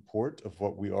one-for-one port of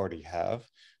what we already have,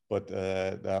 but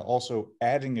also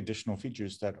adding additional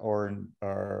features that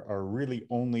are really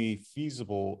only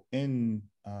feasible in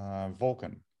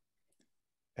Vulkan.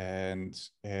 And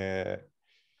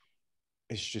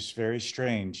it's just very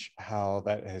strange how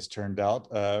that has turned out.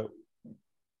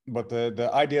 But the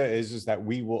idea is that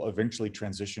we will eventually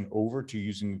transition over to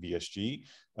using VSG,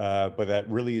 but that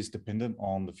really is dependent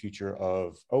on the future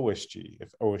of OSG.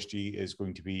 If OSG is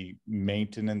going to be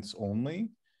maintenance only,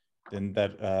 then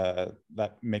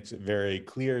that makes it very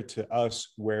clear to us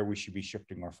where we should be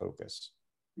shifting our focus.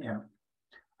 Yeah.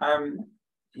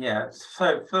 Yeah.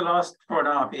 So for the last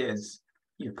 4.5 years,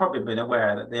 you've probably been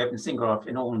aware that the VulkanSceneGraph,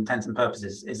 in all intents and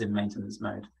purposes, is in maintenance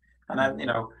mode. And you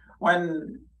know,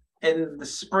 when in the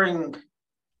spring,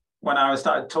 when I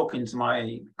started talking to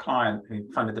my client who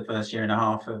funded the first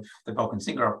 1.5 years of the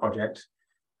VulkanSceneGraph project,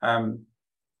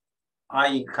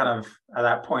 I kind of, at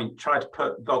that point, tried to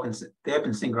put the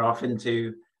VulkanSceneGraph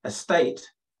into a state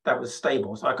that was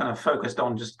stable. So I kind of focused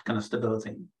on just kind of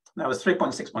stability. That was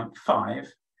 3.6.5.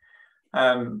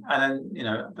 And then, you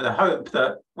know, with the hope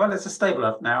that, well, it's a stable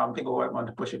enough now and people won't want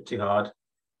to push it too hard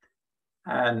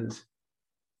and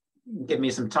give me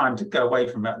some time to go away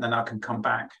from it, and then I can come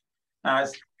back. Now,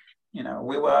 it's, you know,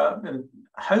 we were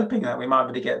hoping that we might be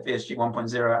able to get VSG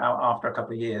 1.0 out after a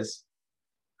couple of years.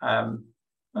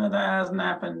 But that hasn't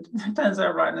happened. It turns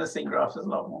out writing a scene graph is a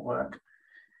lot more work,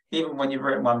 even when you've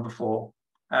written one before.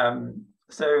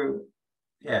 So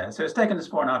yeah, so it's taken us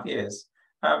 4.5 years.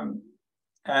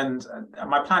 And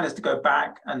my plan is to go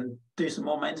back and do some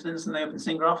more maintenance in the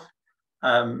VulkanSceneGraph.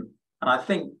 And I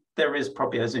think there is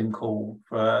probably a Zoom call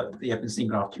for the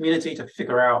VulkanSceneGraph community to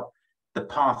figure out the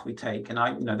path we take. And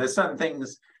you know, there's certain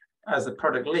things as the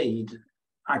product lead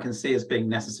I can see as being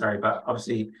necessary, but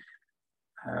obviously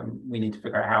we need to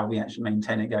figure out how we actually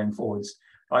maintain it going forwards.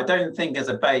 But I don't think as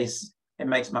a base, it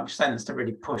makes much sense to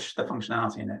really push the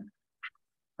functionality in it.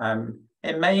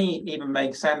 It may even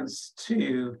make sense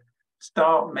to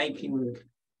start making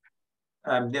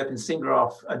the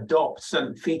VulkanSceneGraph adopt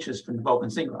certain features from the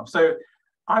VulkanSceneGraph. So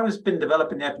I was been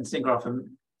developing the VulkanSceneGraph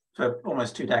for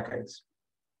almost 2 decades.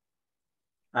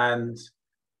 And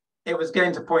it was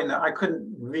getting to a point that I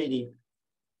couldn't really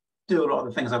do a lot of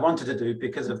the things I wanted to do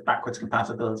because of backwards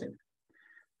compatibility.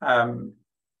 And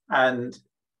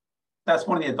that's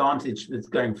one of the advantages with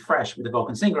going fresh with the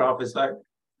VulkanSceneGraph is like,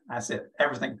 that's it,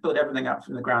 everything, build everything up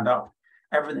from the ground up.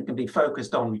 Everything can be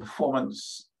focused on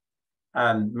performance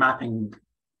and mapping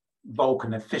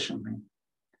Vulkan efficiently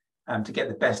to get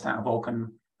the best out of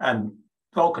Vulkan. And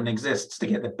Vulkan exists to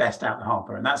get the best out of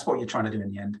Harper. And that's what you're trying to do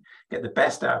in the end. Get the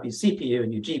best out of your CPU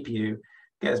and your GPU,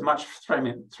 get as much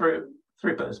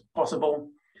throughput as possible.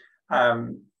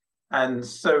 And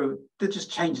so that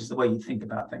just changes the way you think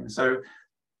about things. So,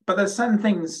 but there's certain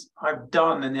things I've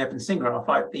done in the VulkanSceneGraph,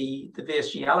 like the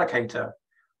VSG allocator,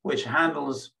 which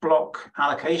handles block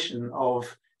allocation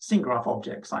of SceneGraph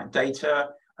objects like data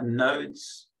and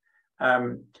nodes,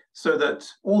 so that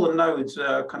all the nodes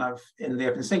are kind of in the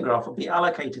VulkanSceneGraph will be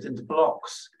allocated into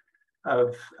blocks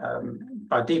of,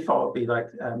 by default, it'll be like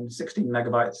 16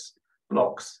 megabytes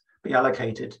blocks be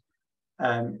allocated.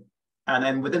 And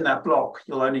then within that block,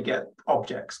 you'll only get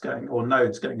objects going or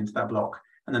nodes going into that block.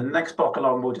 And then the next block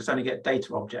along will just only get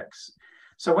data objects.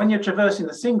 So when you're traversing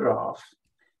the SceneGraph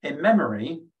in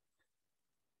memory,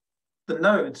 the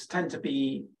nodes tend to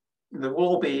be, they will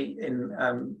all be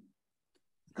in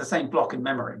the same block in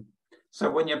memory. So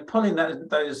when you're pulling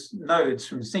those nodes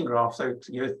from the SceneGraph, so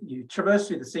you traverse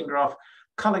through the SceneGraph,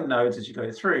 culling nodes as you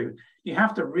go through, you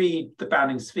have to read the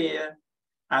bounding sphere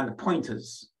and the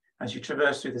pointers as you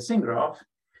traverse through the SceneGraph,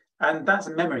 and that's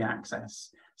a memory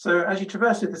access. So as you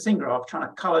traverse through the SceneGraph, trying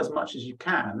to cull as much as you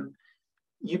can,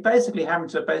 you basically having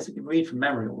to read from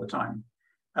memory all the time.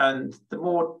 And the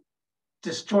more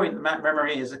disjoint the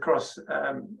memory is across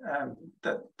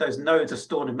that those nodes are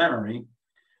stored in memory,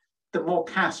 the more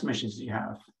cache misses you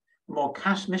have. The more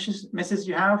cache misses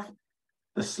you have,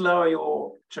 the slower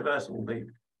your traversal will be.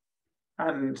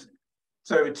 And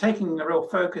so taking a real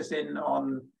focus in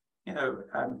on, you know,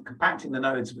 compacting the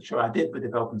nodes, which I did with the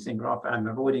VulkanSceneGraph, and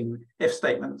avoiding if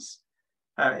statements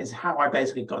is how I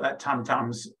basically got that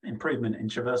times improvement in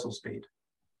traversal speed.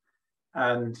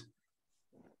 And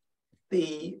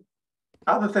the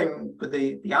other thing with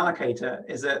the allocator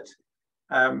is that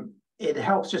it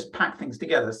helps just pack things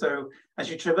together. So as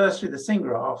you traverse through the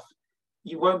SceneGraph,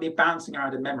 you won't be bouncing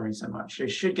around in memory so much. You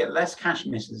should get less cache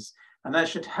misses, and that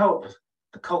should help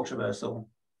the cull traversal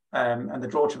and the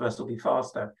draw traversal be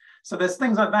faster. So there's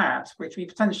things like that which we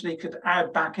potentially could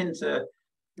add back into,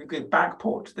 we could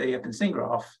backport to the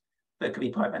VulkanSceneGraph that could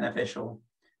be quite beneficial.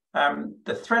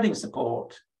 The threading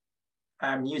support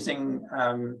using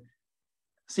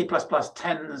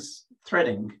C++10's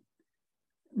threading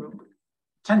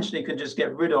potentially could just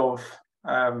get rid of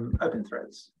open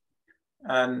threads.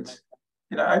 And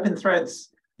you know, open threads,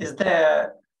 is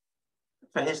there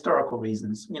for historical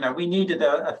reasons. You know, we needed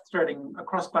a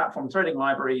cross-platform threading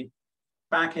library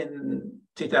back in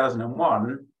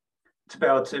 2001 to be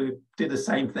able to do the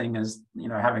same thing as, you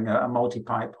know, having a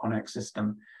multi-pipe Onyx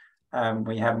system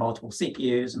where you have multiple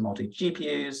CPUs and multi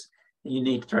GPUs. You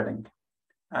need threading.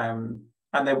 And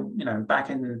then, you know, back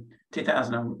in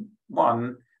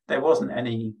 2001, there wasn't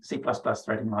any C++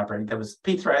 threading library. There was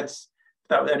pthreads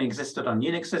that only existed on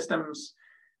Unix systems,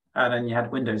 and then you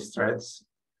had Windows threads.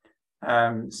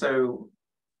 So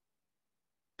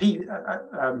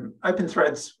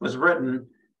OpenThreads was written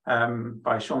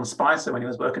by Sean Spicer when he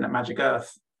was working at Magic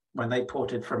Earth. When they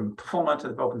ported from Performer to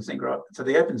the VulkanSceneGraph to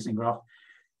the OpenSceneGraph,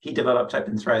 he developed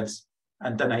OpenThreads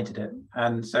and donated it.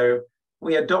 And so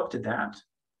we adopted that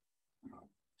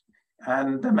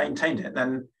and maintained it.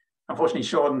 Then, unfortunately,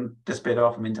 Sean disappeared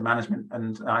off from into management,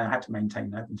 and I had to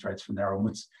maintain OpenThreads from there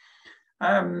onwards.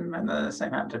 And the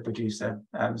same happened to Producer.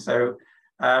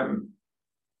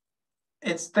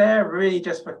 It's there really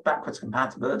just for backwards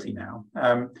compatibility now.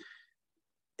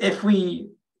 If we,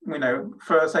 you know,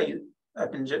 for say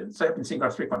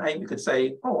OpenSceneGraph 3.8, we could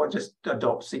say, oh, we'll just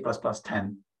adopt C++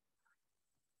 10.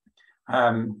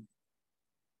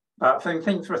 But for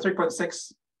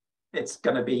 3.6, it's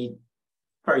going to be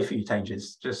very few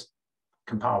changes, just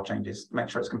compile changes, make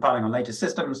sure it's compiling on latest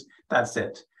systems. That's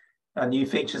it. New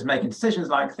features, making decisions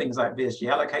like things like VSG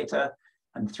allocator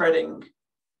and threading,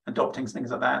 adopting things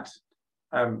like that.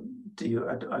 Do you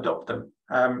adopt them?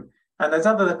 And there's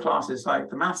other classes like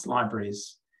the maths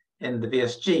libraries in the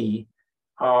VSG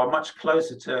are much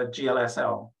closer to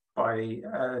GLSL by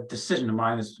a decision of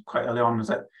mine was quite early on, was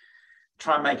that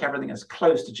try and make everything as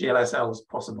close to GLSL as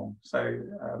possible. So,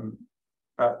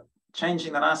 but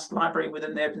changing the maths library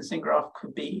within the OpenSceneGraph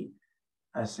could be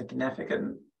a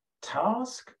significant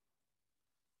task.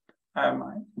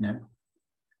 You know,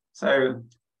 so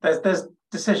there's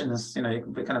decisions, you know, you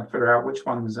can kind of figure out which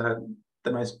ones are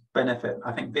the most benefit.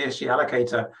 I think VSG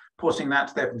allocator, porting that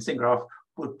to the OpenSceneGraph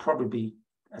would probably be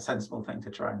a sensible thing to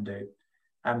try and do.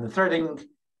 And the threading,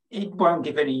 it won't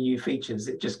give any new features,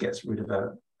 it just gets rid of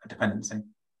a dependency.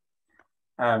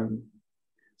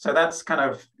 So that's kind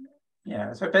of,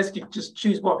 yeah, so basically just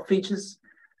choose what features,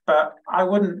 but I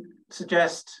wouldn't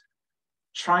suggest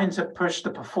trying to push the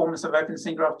performance of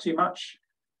OpenSceneGraph too much,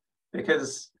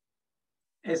 because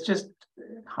it's just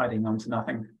hiding onto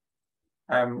nothing.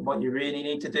 What you really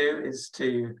need to do is to,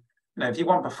 you know, if you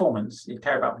want performance, you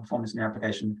care about performance in your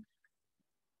application,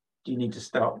 you need to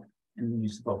start and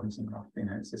use the VulkanSceneGraph. You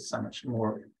know, it's just so much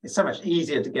more, it's so much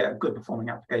easier to get a good performing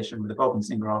application with the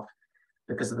VulkanSceneGraph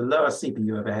because of the lower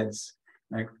CPU overheads.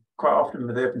 You know, quite often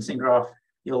with the OpenSceneGraph,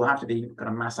 you'll have to be kind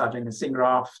of massaging the scene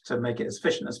graph to make it as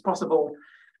efficient as possible,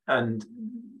 and,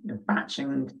 you know,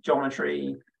 batching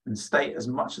geometry and state as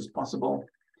much as possible,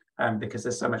 because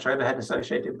there's so much overhead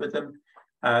associated with them.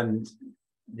 And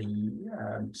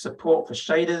the support for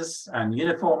shaders and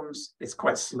uniforms is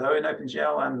quite slow in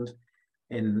OpenGL and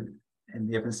in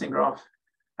the OpenSceneGraph.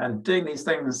 And doing these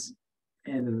things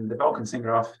in the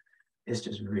VulkanSceneGraph is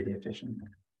just really efficient,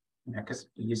 you know, because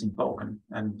you're using Vulkan,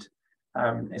 and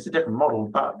it's a different model,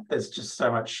 but there's just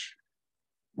so much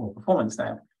more performance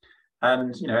there.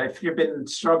 And, you know, if you've been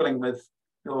struggling with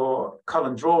your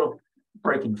column draw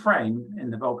breaking frame in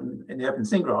the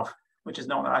OpenSceneGraph, which is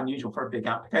not unusual for a big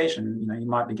application, you know, you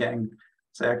might be getting,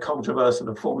 say, a col traversal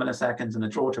of 4 milliseconds and a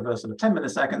draw traversal of 10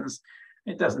 milliseconds.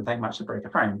 It doesn't take much to break a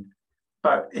frame.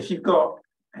 But if you've got,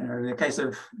 you know, in the case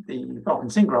of the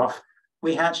VulkanSceneGraph,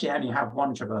 we actually only have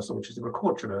one traversal, which is a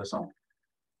record traversal.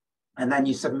 And then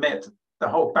you submit the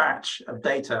whole batch of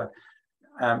data.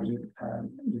 You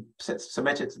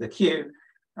submit it to the queue,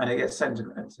 and it gets sent to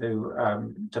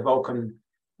Vulkan.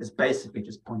 It's basically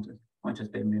just pointers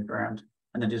being moved around,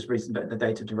 and then just resubmit the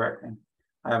data directly.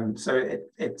 So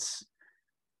it's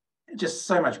just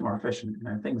so much more efficient. You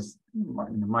know, things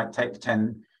might take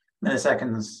 10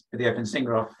 milliseconds for the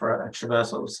OpenSceneGraph for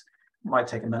traversals, might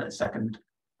take a millisecond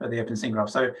for the OpenSceneGraph.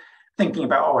 So thinking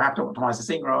about, oh, I have to optimize the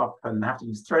scene graph and have to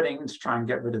use threading to try and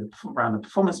get rid of the random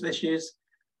performance issues,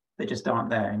 they just aren't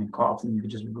there. I mean, quite often you can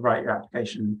just write your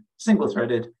application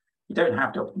single-threaded. You don't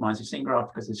have to optimize your scene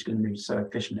graph because it's going to be so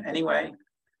efficient anyway.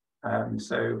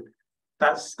 So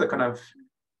that's the kind of,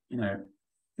 you know,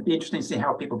 it'd be interesting to see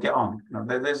how people get on. You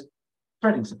know, there's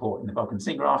threading support in the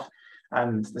VulkanSceneGraph,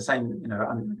 and the same, you know,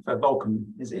 for Vulkan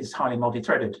is highly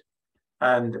multi-threaded.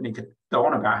 And we could go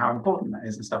on about how important that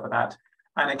is and stuff like that.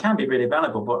 And it can be really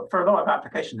valuable, but for a lot of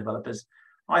application developers,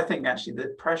 I think actually the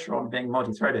pressure on being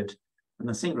multi-threaded on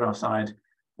the scene graph side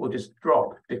will just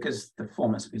drop because the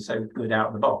performance will be so good out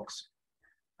of the box.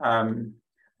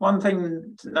 one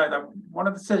thing to note, that one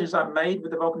of the decisions I made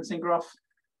with the VulkanSceneGraph,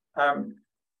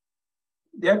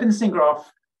 the OpenSceneGraph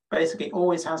basically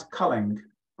always has culling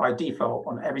by default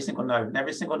on every single node, and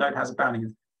every single node has a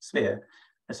bounding sphere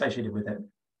associated with it.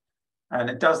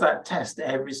 And it does that test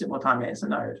every single time it hits a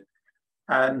node.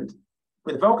 And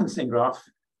with VulkanSceneGraph,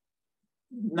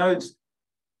 nodes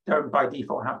don't by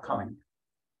default have culling.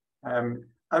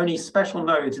 Only special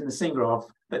nodes in the scene graph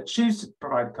that choose to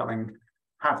provide culling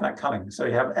have that culling. So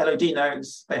you have LOD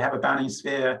nodes, they have a bounding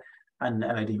sphere and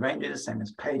LOD ranges, same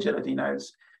as page LOD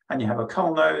nodes. And you have a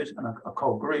cull node and a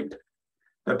cull group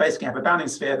that basically have a bounding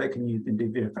sphere that you can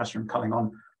do Frustrum culling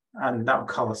on, and that will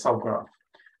cull a subgraph.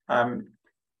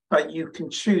 But you can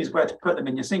choose where to put them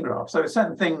in your scene graph. So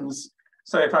certain things,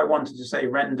 so if I wanted to say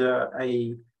render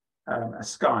a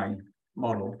sky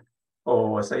model,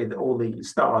 or say that all the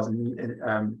stars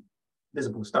and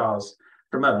visible stars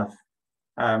from Earth,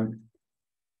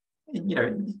 you know,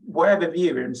 whatever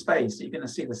view you're in space, you're going to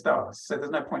see the stars. So there's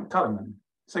no point culling them.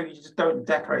 So you just don't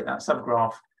decorate that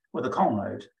subgraph with a cull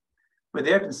node. With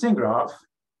the OpenSceneGraph,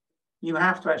 you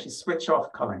have to actually switch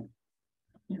off culling.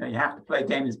 You know, you have to play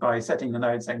games by setting the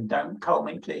node saying, "Don't cull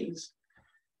me, please,"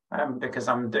 because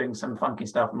I'm doing some funky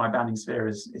stuff and my bounding sphere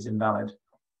is invalid.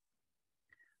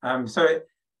 So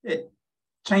it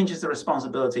changes the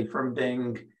responsibility from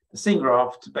being the scene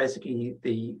graph to basically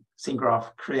the scene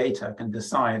graph creator can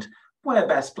decide where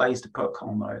best place to put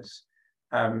cull nodes.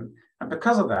 And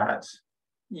because of that,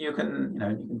 you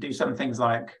can do some things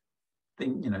like,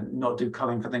 not do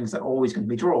culling for things that are always going to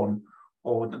be drawn,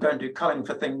 or don't do culling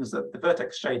for things that the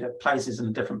vertex shader places in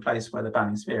a different place where the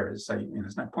bounding sphere is. So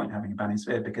there's no point having a bounding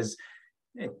sphere because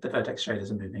the vertex shaders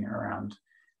are moving it around.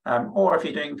 Or if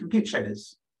you're doing compute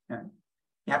shaders,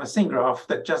 you have a scene graph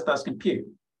that just does compute.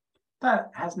 That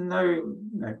has no,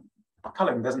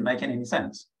 culling doesn't make any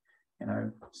sense.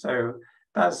 So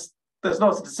there's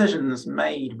lots of decisions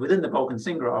made within the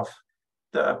VulkanSceneGraph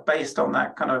that are based on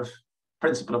that kind of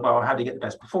principle of, well, how do you get the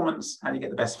best performance? How do you get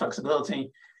the best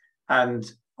flexibility? And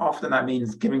often that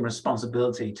means giving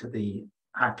responsibility to the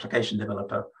application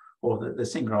developer or the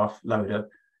scene graph loader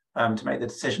to make the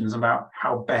decisions about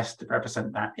how best to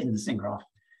represent that in the scene graph,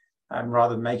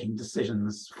 rather than making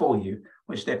decisions for you,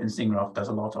 which the OpenSceneGraph does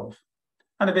a lot of.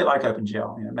 And a bit like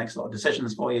OpenGL, it makes a lot of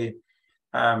decisions for you,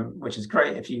 which is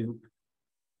great if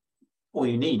all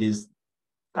you need is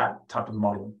that type of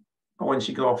model. But once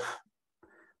you go off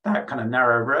that kind of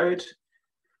narrow road,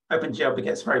 OpenGL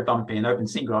gets very bumpy and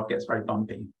OpenSceneGraph gets very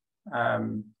bumpy.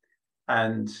 And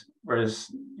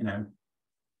whereas,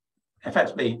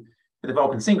 effectively with the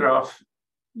VulkanSceneGraph,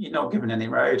 you're not given any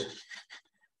road.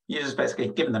 You're just basically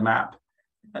given the map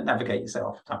and navigate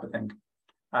yourself type of thing.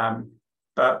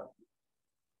 But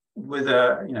with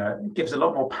it gives a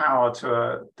lot more power to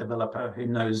a developer who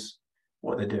knows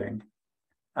what they're doing.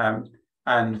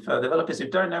 And for developers who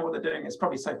don't know what they're doing, it's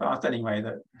probably so fast anyway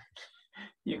that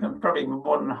you can probably,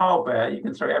 modern hardware, you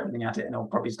can throw everything at it and it'll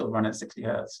probably still run at 60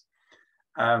 hertz,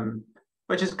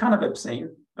 which is kind of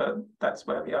obscene, but that's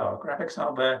where we are. Graphics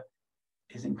hardware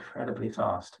is incredibly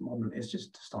fast. Modern is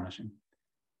just astonishing.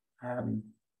 All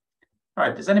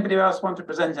right, does anybody else want to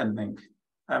present anything?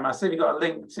 I see we got a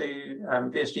link to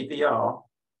VSG VR.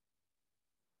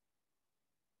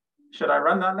 Should I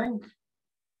run that link?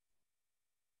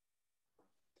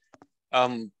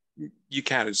 You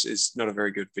can. It's not a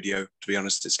very good video, to be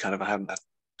honest. It's kind of, I haven't had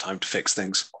time to fix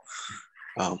things.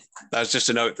 That's just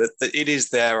a note that it is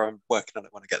there. I'm working on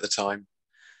it when I get the time.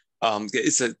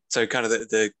 So kind of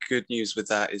the good news with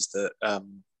that is that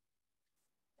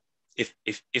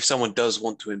if someone does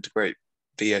want to integrate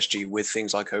VSG with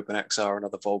things like OpenXR and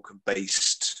other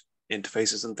Vulkan-based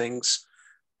interfaces and things,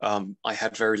 I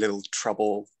had very little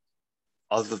trouble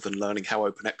other than learning how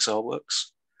OpenXR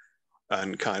works,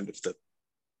 and kind of the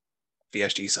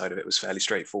VSG side of it was fairly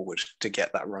straightforward to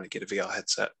get that running in a VR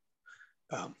headset.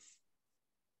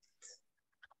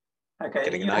 Okay,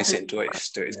 getting a nice into it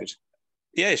is good.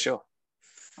 Yeah, sure.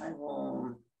 I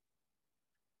will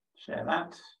share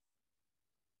that.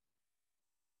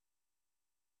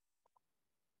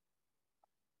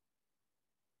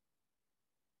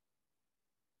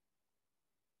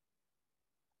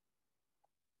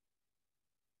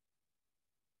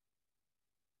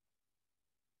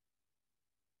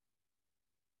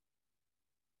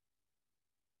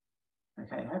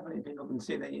 Okay, hopefully people can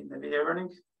see the video running.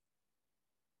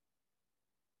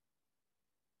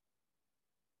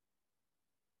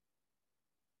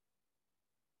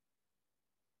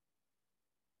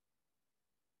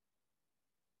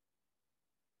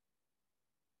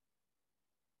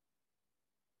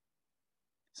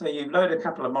 So you've loaded a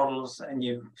couple of models and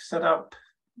you've set up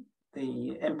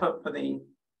the input for the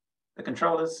the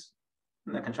controllers,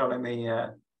 and they're controlling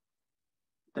the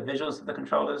visuals of the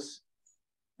controllers,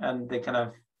 and they kind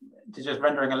of just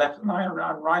rendering a left eye and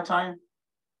right eye.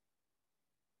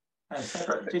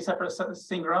 Two separate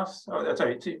scene graphs. Oh,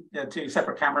 sorry, two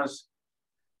separate cameras,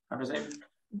 I presume.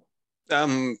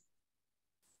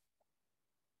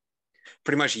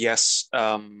 Pretty much, yes.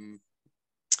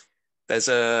 There's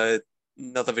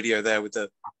another video there with the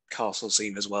castle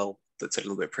scene as well that's a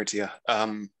little bit prettier.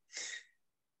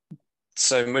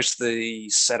 So most of the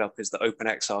setup is that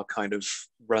OpenXR kind of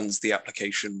runs the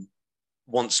application,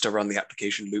 wants to run the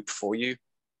application loop for you.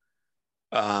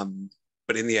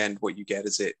 But in the end, what you get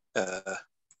is it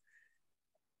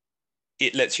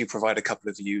lets you provide a couple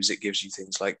of views. It gives you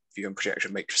things like view and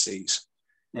projection matrices.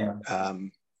 Yeah.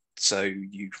 So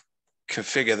you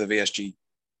configure the VSG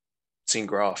scene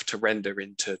graph to render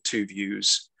into two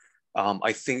views.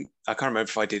 I think, I can't remember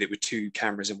if I did it with two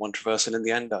cameras in one traversal in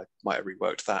the end. I might have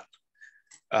reworked that.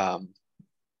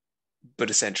 But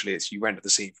essentially it's you render the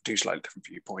scene from two slightly different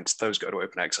viewpoints. Those go to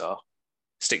OpenXR,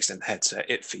 sticks in the headset,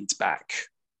 it feeds back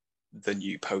the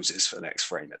new poses for the next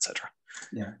frame, etc.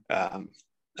 Yeah.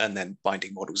 And then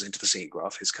binding models into the scene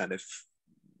graph is kind of,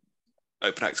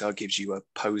 OpenXR gives you a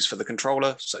pose for the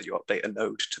controller, so you update a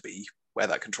node to be where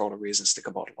that controller is and stick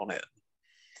a model on it.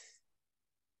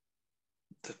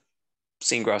 The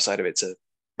scene graph side of it's a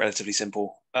relatively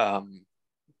simple. Kind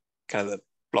of the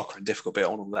blocker and difficult bit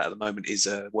on all that at the moment is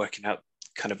working out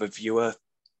kind of a viewer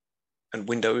and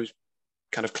window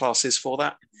kind of classes for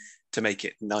that to make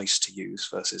it nice to use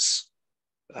versus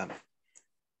kind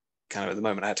of at the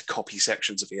moment I had to copy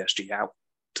sections of VSG out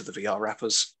to the VR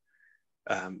wrappers.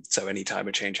 So anytime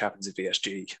a change happens in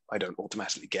VSG, I don't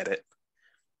automatically get it.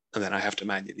 And then I have to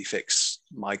manually fix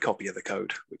my copy of the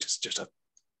code, which is just a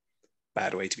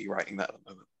bad way to be writing that at the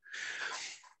moment.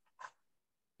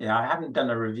 Yeah, I haven't done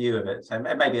a review of it, so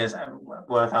maybe it's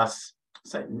worth us,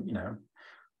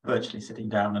 virtually sitting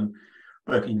down and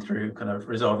working through kind of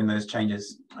resolving those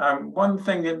changes. One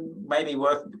thing that may be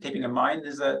worth keeping in mind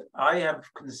is that I have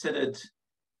considered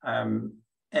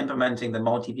implementing the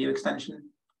multi-view extension.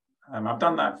 I've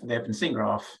done that for the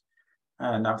OpenSceneGraph,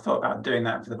 and I've thought about doing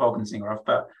that for the VulkanSceneGraph,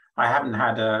 but I haven't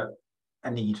had a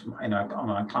need on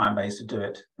my client base to do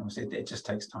it. Obviously, it just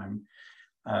takes time.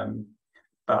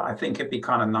 But I think it'd be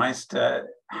kind of nice to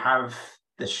have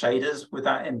the shaders with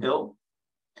that inbuilt.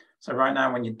 So right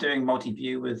now, when you're doing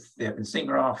multi-view with the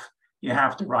OpenSceneGraph, you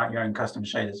have to write your own custom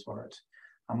shaders for it.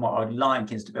 And what I'd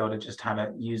like is to be able to just have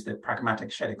it use the pragmatic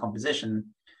shader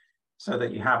composition so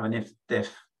that you have an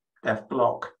if-def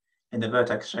block in the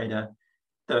vertex shader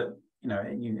that,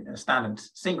 in a standard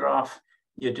scene graph,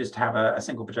 you just have a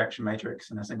single projection matrix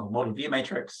and a single model view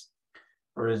matrix.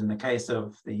 Whereas in the case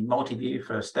of the multi-view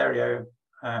for stereo,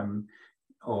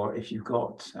 or if you've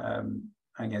got,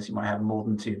 I guess you might have more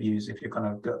than two views if you've kind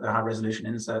of got the high resolution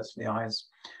inserts for the eyes,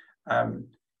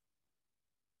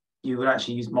 you would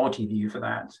actually use multi-view for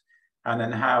that, and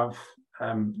then have,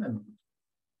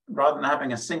 rather than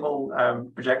having a single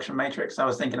projection matrix, I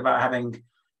was thinking about having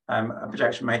a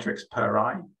projection matrix per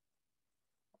eye,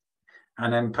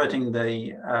 and then putting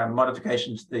the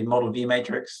modifications to the model view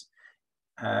matrix,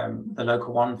 the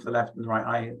local one for the left and the right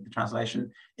eye, the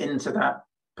translation, into that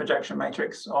projection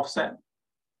matrix offset.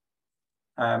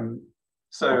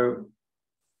 So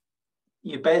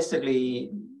you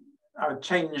basically, I would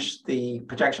change the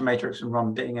projection matrix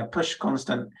from being a push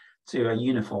constant to a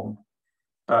uniform,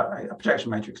 but a projection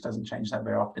matrix doesn't change that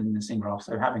very often in the scene graph.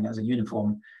 So having it as a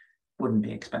uniform wouldn't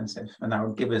be expensive, and that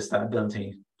would give us that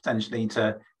ability potentially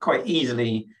to quite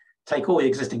easily take all the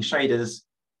existing shaders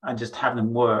and just have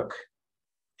them work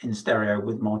in stereo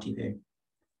with multi-view.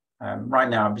 Right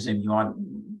now, I presume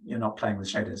you're not playing with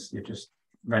shaders, you're just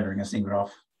rendering a scene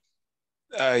graph.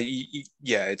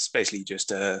 Yeah, it's basically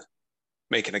just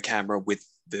making a camera with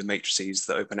the matrices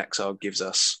that OpenXR gives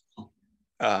us.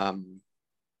 Kind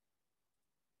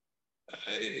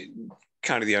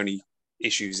of the only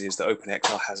issues is that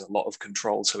OpenXR has a lot of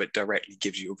control, so it directly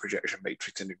gives you a projection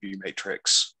matrix and a view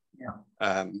matrix.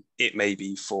 Yeah. It may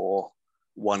be for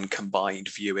one combined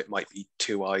view, it might be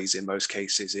two eyes in most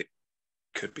cases, it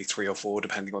could be 3 or 4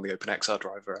 depending on the OpenXR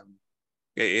driver.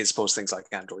 It supports things like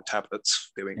Android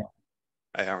tablets doing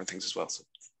AR and things as well. So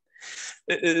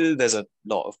there's a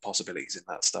lot of possibilities in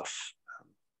that stuff.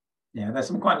 Yeah, there's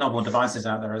some quite novel devices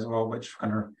out there as well, which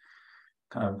kind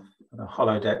of the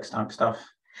holodecks type stuff,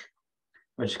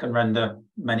 which can render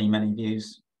many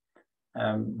views,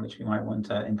 which we might want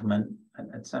to implement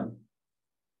at some.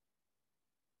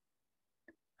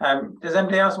 Does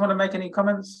anybody else want to make any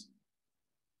comments?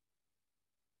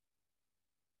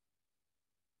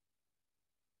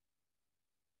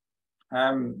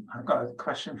 I've got a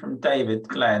question from David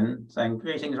Glenn saying,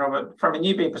 greetings, Robert. From a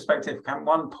newbie perspective, can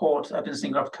one port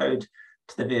OpenSceneGraph code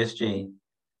to the VSG?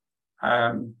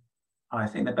 I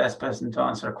think the best person to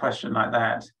answer a question like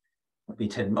that would be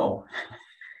Tim Moore,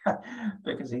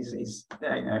 because he's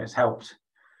has helped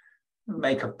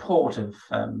make a port of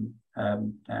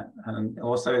that, and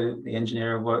also the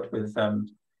engineer who worked with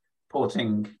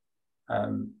porting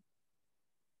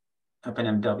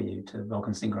OpenMW to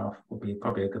VulkanSceneGraph would be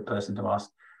probably a good person to ask.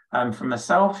 For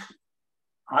myself,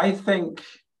 I think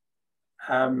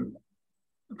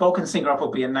VulkanSceneGraph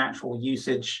will be a natural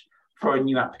usage for a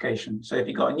new application. So if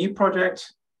you've got a new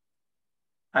project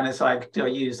and it's like, do I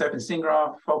use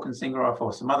OpenSceneGraph, VulkanSceneGraph,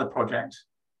 or some other project,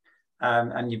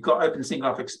 and you've got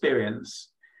OpenSceneGraph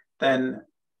experience, then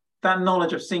that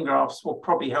knowledge of SceneGraphs will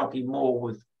probably help you more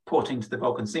with porting to the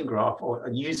VulkanSceneGraph or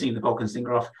using the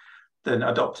VulkanSceneGraph than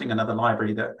adopting another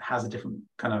library that has a different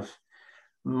kind of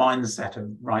mindset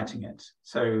of writing it.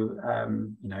 So,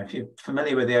 if you're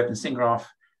familiar with the OpenSceneGraph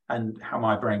and how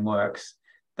my brain works,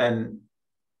 then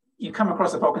you come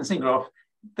across a VulkanSceneGraph,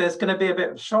 there's going to be a bit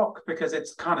of shock because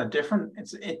it's kind of different.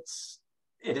 It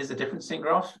is a different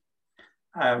SceneGraph.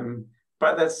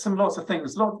 But there's lots of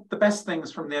things, the best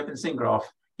things from the OpenSceneGraph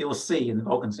you'll see in the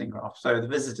VulkanSceneGraph. So the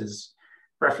visitors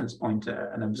reference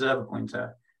pointer, an observer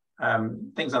pointer,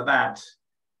 things like that,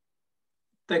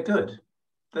 they're good.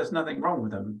 There's nothing wrong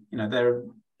with them. They're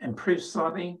improved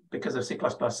slightly because of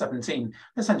C++17.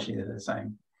 Essentially, they're the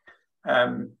same.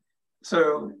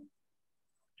 So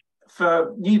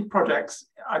for new projects,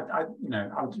 I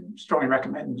would strongly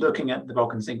recommend looking at the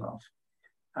VulkanSceneGraph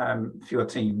for your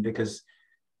team, because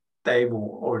they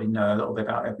will already know a little bit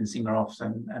about OpenSceneGraphs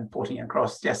and porting it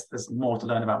across. Yes, there's more to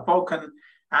learn about Vulkan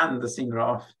and the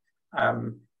SceneGraph,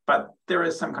 but there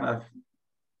is some kind of,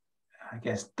 I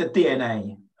guess, the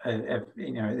DNA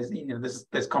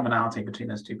there's commonality between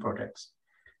those two projects,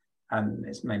 and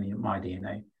it's mainly my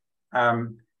DNA.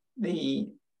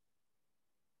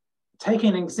 Taking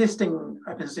an existing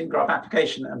OpenSceneGraph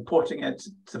application and porting it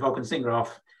to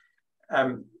VulkanSceneGraph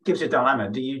gives you a dilemma.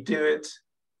 Do you do it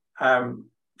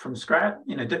from scratch?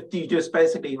 Do you just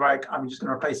basically, like, I'm just going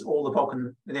to replace all the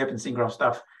OpenSceneGraph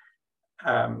stuff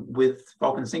with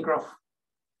VulkanSceneGraph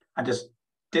and just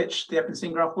ditch the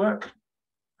OpenSceneGraph work?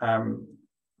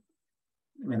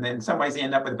 In some ways you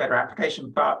end up with a better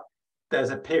application, but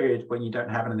there's a period when you don't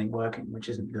have anything working, which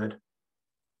isn't good.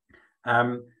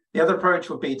 The other approach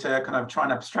would be to kind of try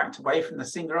and abstract away from the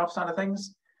SceneGraph side of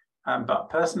things. But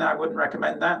personally, I wouldn't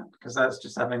recommend that, because that's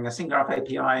just having a SceneGraph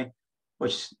API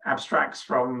which abstracts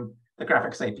from the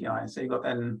graphics API. So you've got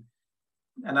then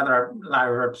another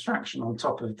layer of abstraction on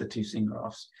top of the two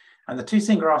SceneGraphs. And the two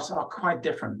SceneGraphs are quite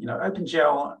different.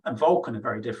 OpenGL and Vulkan are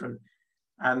very different.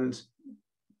 And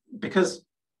because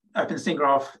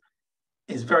OpenSceneGraph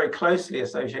is very closely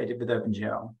associated with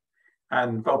OpenGL,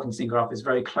 and VulkanSceneGraph is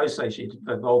very closely associated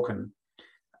with Vulkan,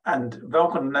 and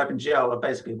Vulkan and OpenGL are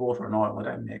basically water and oil, they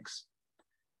don't mix.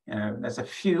 There's a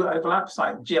few overlaps,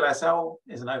 like GLSL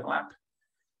is an overlap,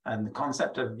 and the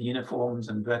concept of uniforms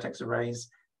and vertex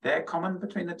arrays, they're common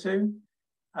between the two.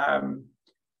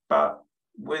 But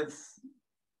with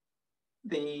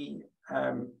they're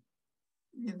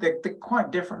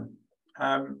quite different.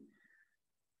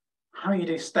 How you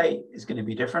do state is going to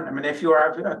be different. If your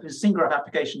SceneGraph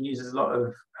application uses a lot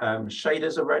of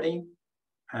shaders already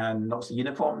and lots of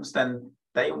uniforms, then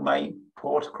they may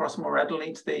port across more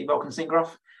readily to the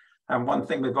VulkanSceneGraph. And one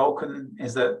thing with Vulkan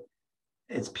is that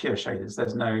it's pure shaders.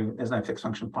 There's no fixed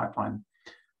function pipeline.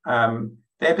 The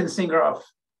VulkanSceneGraph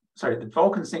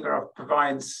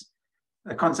provides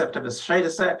the concept of a shader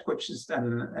set, which is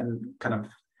and kind of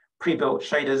pre-built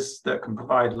shaders that can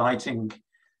provide lighting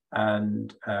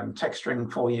and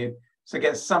texturing for you. So it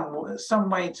gets some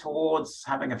way towards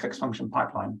having a fixed function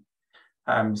pipeline.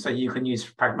 So you can use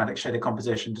pragmatic shader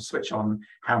composition to switch on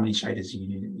how many shaders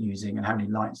you're using and how many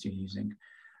lights you're using,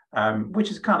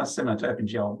 which is kind of similar to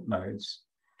OpenGL modes.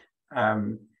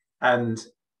 And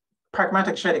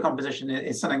pragmatic shader composition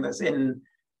is something that's in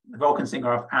the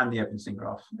VulkanSceneGraph and the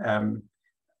OpenSceneGraph.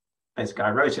 Basically,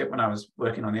 I wrote it when I was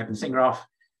working on the OpenSceneGraph,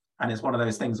 and it's one of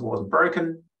those things that wasn't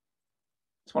broken.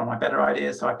 It's one of my better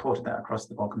ideas, so I ported that across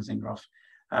the VulkanSceneGraph.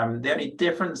 The only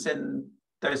difference in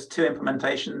those two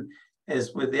implementation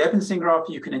is with the OpenSceneGraph,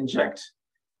 you can inject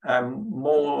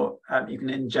you can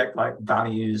inject like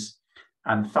values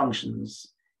and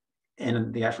functions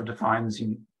in the actual defines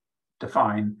you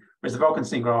define, whereas the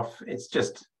VulkanSceneGraph, it's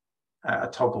just a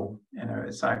toggle.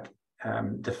 It's like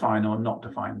define or not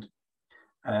defined.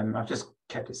 I've just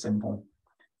kept it simple,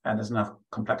 and there's enough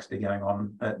complexity going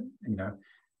on that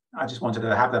I just wanted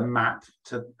to have them map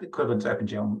to the equivalent to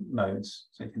OpenGL modes,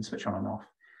 so you can switch on and off.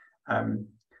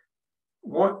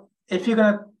 What if you're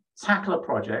going to tackle a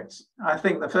project? I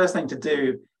think the first thing to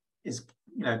do is,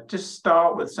 just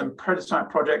start with some prototype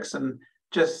projects and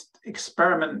just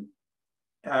experiment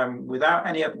without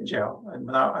any OpenGL and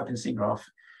without OpenSceneGraph.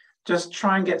 Just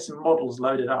try and get some models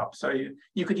loaded up. So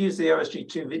you could use the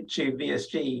OSG2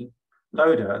 VSG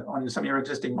loader on some of your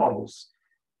existing models,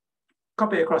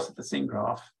 copy it across to the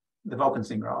SceneGraph, the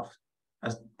VulkanSceneGraph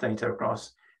as data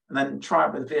across, and then try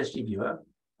it with VSG Viewer,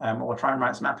 or try and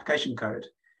write some application code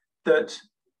that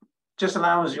just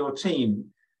allows your team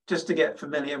just to get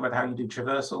familiar with how you do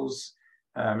traversals,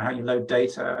 how you load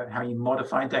data, how you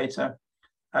modify data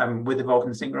with the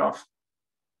VulkanSceneGraph.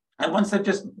 And once they've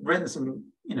just written some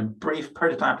brief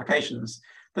prototype applications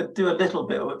that do a little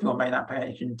bit of what your main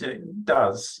application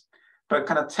does, but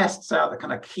kind of tests out the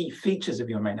kind of key features of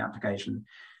your main application,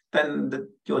 then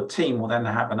your team will then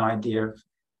have an idea of,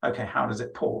 okay, how does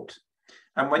it port?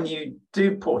 And when you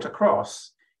do port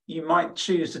across, you might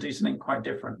choose to do something quite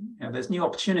different. There's new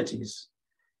opportunities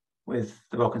with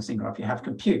the VulkanSceneGraph. You have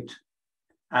compute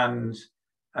and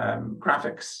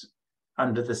graphics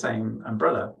under the same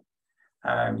umbrella.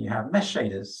 You have mesh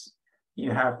shaders,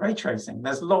 you have ray tracing.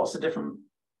 There's lots of different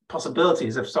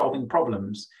possibilities of solving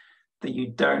problems that you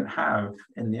don't have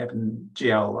in the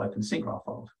OpenGL OpenSceneGraph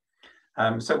world.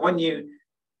 So when you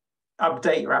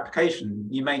update your application,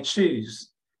 you may choose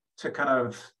to kind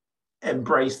of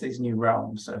embrace these new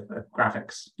realms of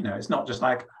graphics. It's not just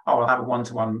like, oh, I'll have a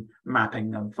one-to-one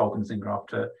mapping of OpenSceneGraph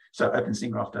to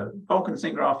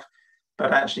VulkanSceneGraph,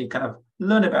 but actually kind of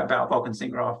learn a bit about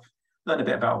VulkanSceneGraph, learn a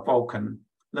bit about Vulkan,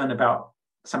 learn about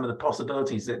some of the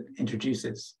possibilities it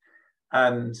introduces,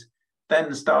 and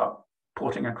then start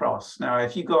porting across. Now,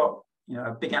 if you've got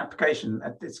a big application,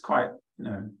 it's quite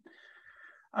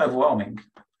overwhelming,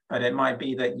 but it might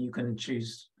be that you can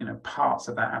choose parts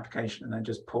of that application and then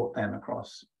just port them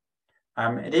across.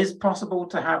 It is possible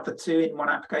to have the two in one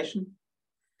application,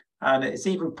 and it's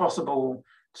even possible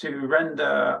to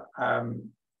render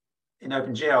in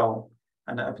OpenGL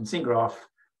and OpenSceneGraph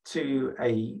to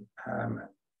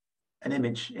an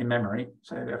image in memory,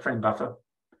 so a frame buffer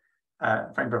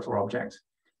object,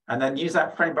 and then use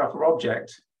that frame buffer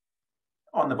object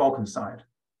on the Vulkan side,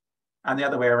 and the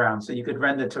other way around. So you could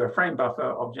render to a frame buffer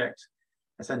object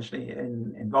essentially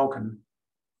in Vulkan,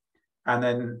 and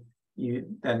then you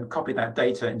copy that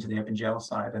data into the OpenGL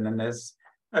side, and then there's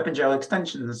OpenGL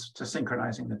extensions to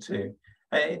synchronizing the two.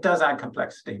 It does add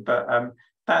complexity, but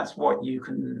that's what you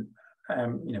can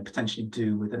potentially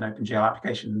do with an OpenGL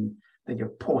application that you're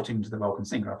porting to the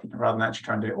VulkanSceneGraph. Rather than actually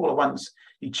trying to do it all at once,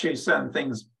 you choose certain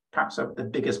things, perhaps of the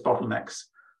biggest bottlenecks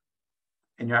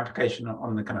in your application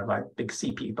on the kind of like big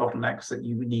CPU bottlenecks that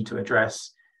you need to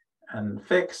address and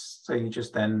fix. So you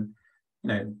just then,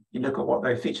 you look at what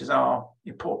those features are,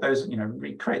 you port those,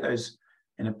 recreate those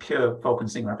in a pure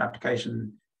VulkanSceneGraph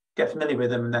application, get familiar with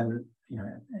them, and then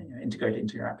integrate it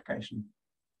into your application.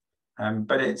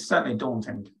 But it's certainly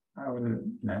daunting. I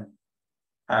wouldn't,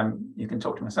 you can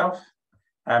talk to myself.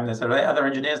 There's other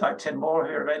engineers like Tim Moore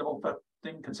who are available for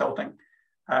doing consulting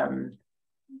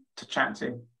to chat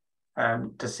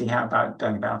to see how about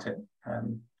going about it.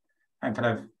 And kind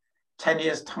of 10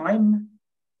 years time,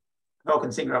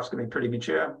 VulkanSceneGraph is going to be pretty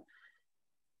mature.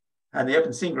 And the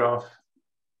OpenSceneGraph,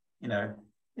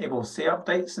 it will see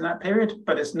updates in that period,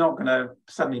 but it's not going to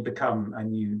suddenly become a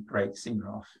new great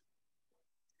SceneGraph.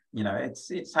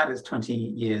 It's had its 20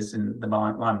 years in the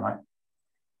limelight.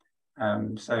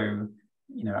 So,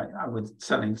 I would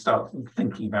certainly start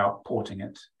thinking about porting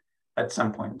it at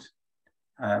some point.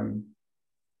 And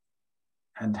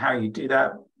how you do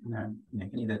that, you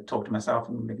can either talk to myself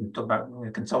and we can talk about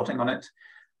consulting on it,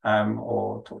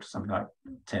 or talk to somebody like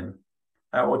Tim,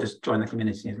 or just join the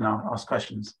community and ask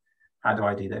questions. How do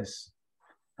I do this?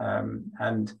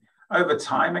 And over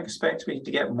time, I expect we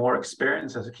to get more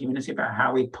experience as a community about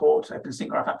how we port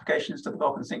OpenSceneGraph applications to the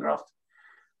VulkanSceneGraph.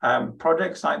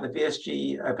 Projects like the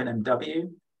VSG OpenMW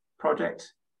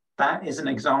project, that is an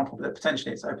example that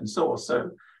potentially it's open source.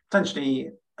 So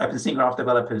potentially OpenSceneGraph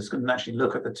developers can actually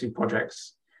look at the two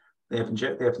projects, the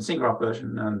OpenSceneGraph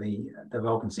version and the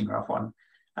VulkanSceneGraph one,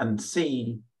 and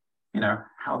see,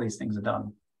 how these things are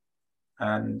done.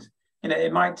 And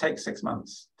it might take 6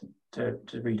 months to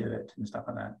redo it and stuff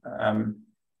like that.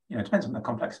 It depends on the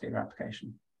complexity of your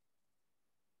application.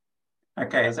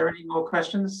 Okay, is there any more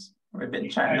questions? We've been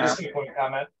chatting now. Just a quick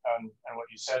comment on what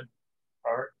you said,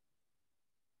 Robert.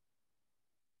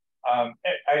 I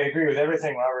agree with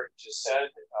everything Robert just said.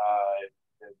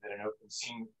 That an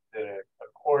that a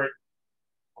port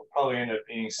will probably end up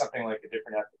being something like a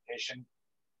different application.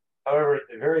 However, at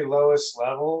the very lowest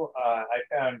level, I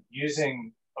found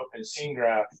using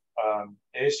VulkanSceneGraph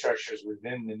data structures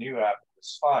within the new app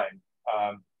was fine,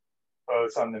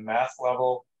 both on the math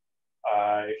level.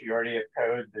 If you already have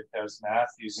code that does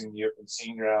math using the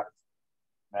VulkanSceneGraph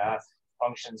math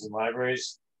functions and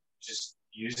libraries, just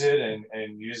use it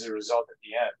and use the result at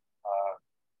the end.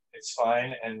 It's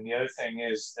fine. And the other thing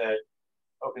is that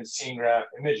VulkanSceneGraph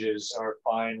images are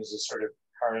fine as a sort of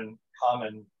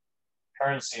common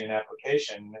currency and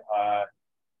application.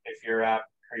 If your app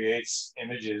creates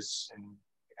images in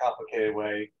a complicated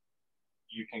way,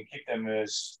 you can keep them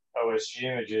as OSG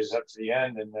images up to the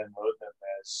end and then load them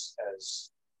as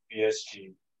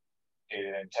VSG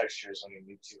data and textures when you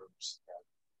need to.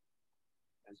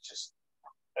 It's just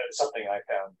something I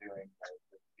found doing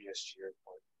the VSG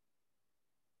report.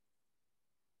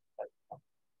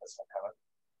 That's my comment.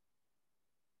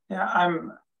 Yeah,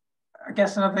 I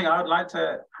guess another thing I would like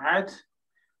to add,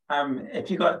 if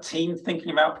you've got a team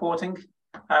thinking about porting,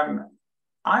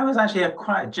 I was actually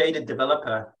quite a jaded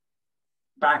developer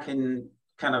back in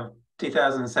kind of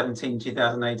 2017,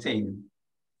 2018.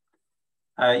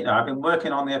 I've been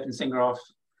working on the VulkanSceneGraph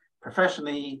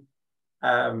professionally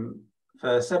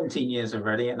for 17 years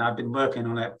already, and I've been working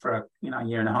on it for a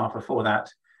year and a half before that,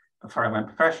 before I went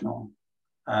professional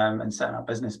and set up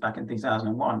business back in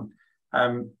 2001.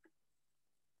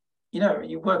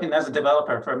 You're working as a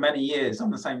developer for many years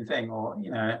on the same thing, or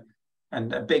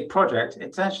and a big project.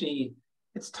 It's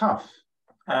tough,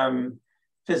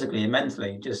 physically and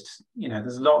mentally. Just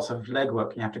there's lots of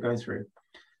legwork you have to go through.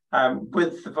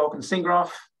 With the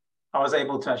VulkanSceneGraph, I was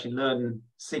able to actually learn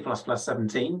C++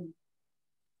 17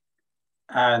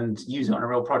 and use it on a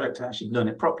real project to actually learn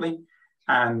it properly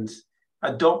and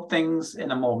adopt things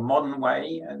in a more modern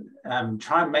way and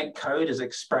try and make code as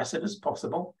expressive as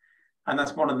possible. And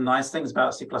that's one of the nice things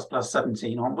about C++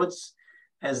 17 onwards,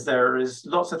 is there is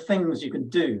lots of things you can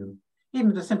do,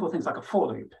 even the simple things like a for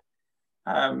loop.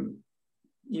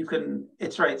 You can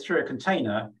iterate through a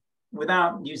container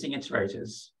without using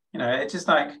iterators. It's just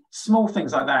like small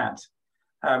things like that.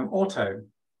 Auto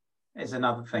is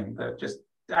another thing that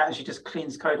actually just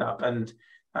cleans code up. And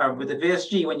with the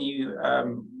VSG, when you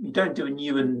don't do a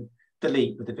new and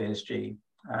delete with the VSG,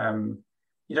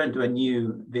 you don't do a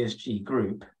new VSG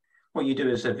group. What you do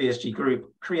is a VSG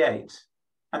group create,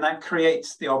 and that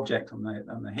creates the object on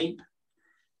the heap,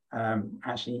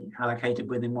 actually allocated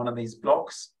within one of these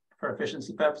blocks for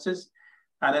efficiency purposes,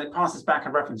 and then it passes back a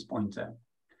reference pointer.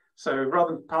 So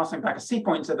rather than passing back a C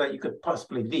pointer that you could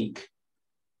possibly leak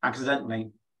accidentally,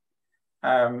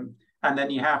 and then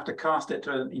you have to cast it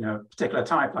to a particular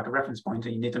type, like a reference pointer,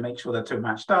 you need to make sure the two are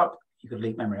matched up. You could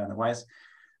leak memory otherwise.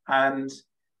 And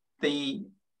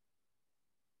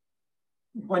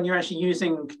when you're actually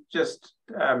using just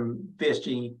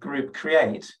VSG group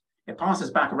create, it passes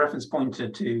back a reference pointer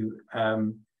to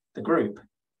the group.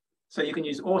 So you can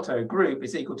use auto group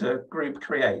is equal to group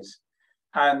create.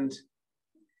 And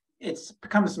it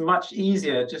becomes much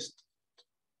easier. Just,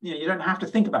 you don't have to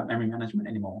think about memory management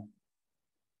anymore.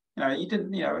 The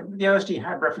OSG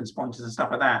had reference pointers and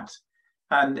stuff like that.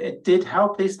 And it did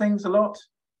help these things a lot.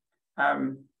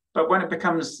 But when it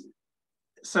becomes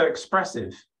so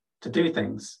expressive to do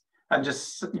things and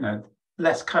just,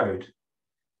 less code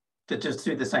to just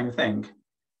do the same thing,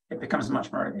 it becomes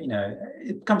much more,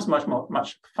 it becomes much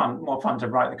more fun to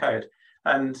write the code.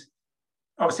 And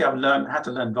obviously I've had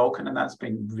to learn Vulkan, and that's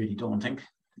been really daunting,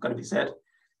 got to be said.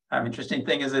 Interesting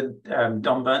thing is that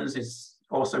Don Burns is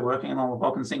also working on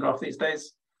VulkanSceneGraph these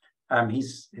days.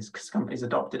 His company's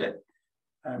adopted it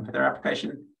for their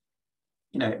application.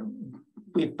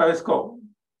 We've both got,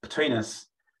 between us,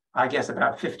 I guess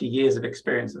about 50 years of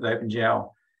experience with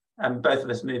OpenGL, and both of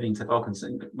us moving to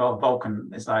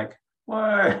Vulkan is like,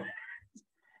 whoa,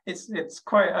 it's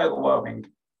quite overwhelming.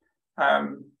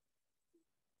 But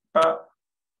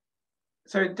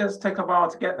so it does take a while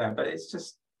to get there, but it's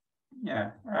just,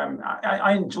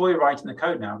 I enjoy writing the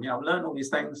code now. I've learned all these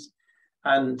things,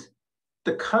 and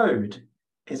the code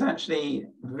is actually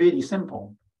really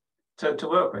simple to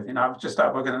work with. I've just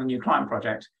started working on a new client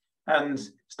project and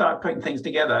start putting things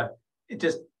together. It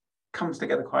just comes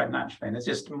together quite naturally, and it's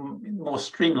just more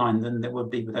streamlined than it would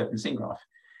be with VulkanSceneGraph,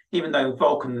 even though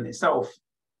Vulkan itself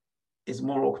is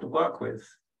more awkward to work with.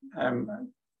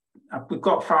 We've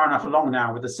got far enough along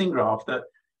now with the SceneGraph that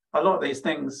a lot of these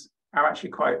things are actually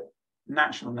quite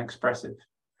natural and expressive,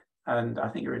 and I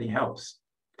think it really helps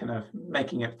kind of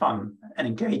making it fun and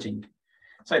engaging.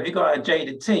 So if you've got a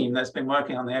jaded team that's been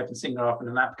working on the VulkanSceneGraph and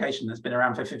an application that's been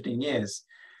around for 15 years,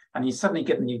 and you suddenly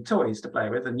give them new toys to play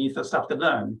with and new stuff to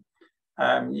learn,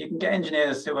 you can get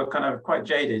engineers who are kind of quite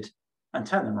jaded and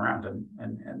turn them around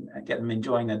and get them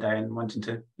enjoying their day and wanting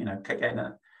to, get in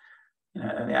at,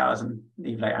 early hours and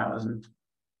leave late hours and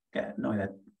annoy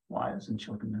their wives and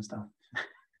children and stuff,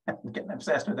 getting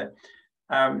obsessed with it.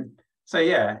 So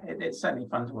yeah, it's certainly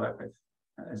fun to work with.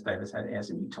 As David said, it's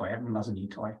a new toy. Everyone loves a new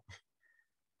toy.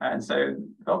 And so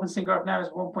VulkanSceneGraph now is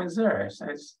 1.0. So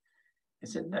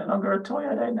is it no longer a toy?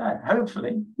 I don't know.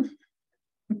 Hopefully.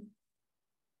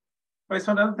 But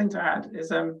so another thing to add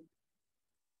is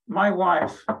my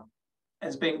wife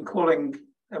has been calling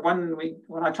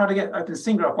when I tried to get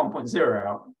OpenSceneGraph 1.0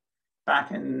 out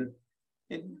back in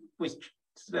it was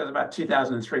about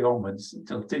 2003 onwards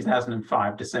until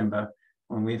 2005 December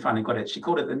when we finally got it. She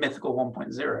called it the mythical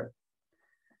 1.0.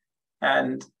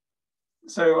 And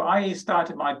so I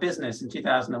started my business in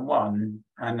 2001,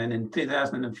 and then in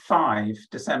 2005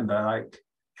 December, like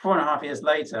 4.5 years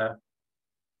later,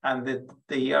 and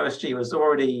the OSG was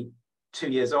already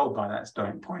 2 years old by that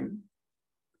starting point.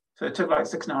 So it took like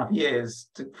 6.5 years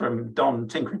from Don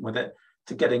tinkering with it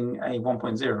to getting a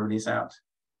 1.0 release out.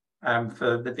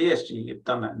 For the VSG, you've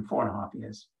done that in 4.5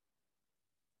 years.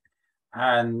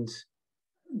 And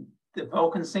the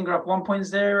VulkanSceneGraph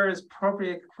 1.0 is probably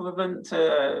equivalent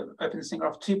to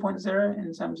OpenSceneGraph 2.0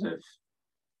 in terms of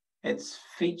its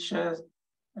feature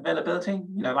availability,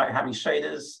 like having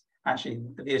shaders. Actually,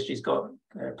 the VSG's got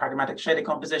pragmatic shader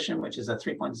composition, which is a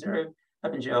 3.0,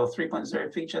 OpenGL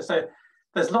 3.0 feature. So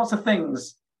there's lots of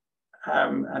things,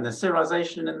 and the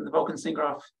serialization in the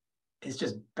VulkanSceneGraph is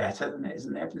just better than it is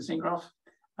in the OpenSceneGraph.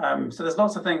 So there's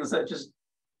lots of things that are just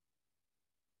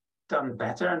done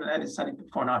better, and it's only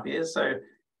 4.5 years. So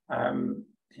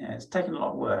yeah, it's taken a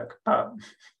lot of work, but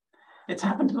it's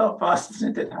happened a lot faster than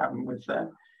it did happen with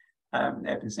the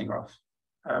OpenSceneGraph.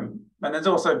 And there's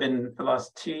also been, for the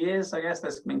last 2 years, I guess,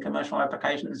 there's been commercial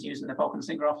applications using the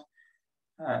VulkanSceneGraph.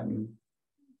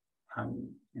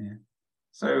 Yeah.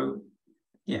 So,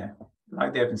 yeah,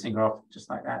 like the OpenSceneGraph, just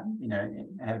like that, it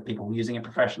had people using it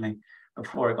professionally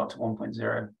before it got to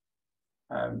 1.0.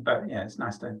 But yeah, it's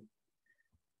nice to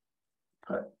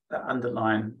put that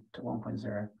underline to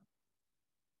 1.0.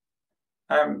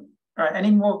 Right,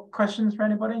 any more questions for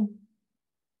anybody?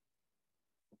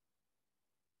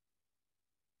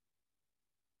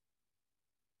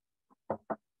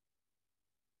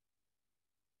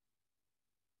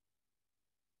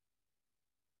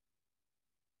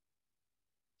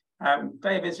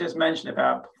 David's just mentioned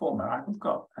about Performer. I've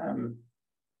got,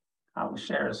 I will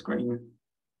share a screen.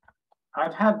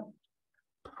 I've had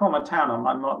Performer Town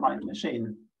on my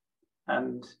machine,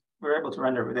 and we're able to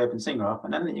render it with the OpenSceneGraph,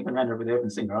 and then you can render it with the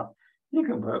OpenSceneGraph. You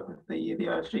can work with the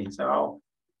OSG. So I'll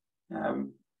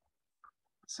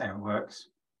say it works.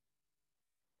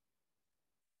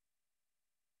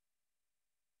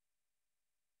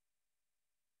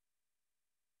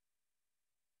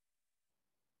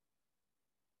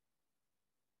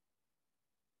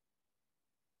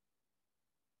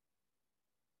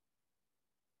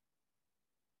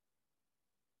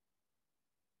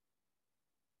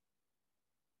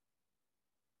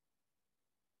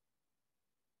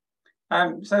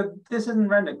 So this isn't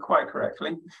rendered quite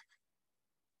correctly,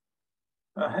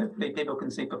 but hopefully people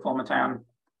can see Performer Town.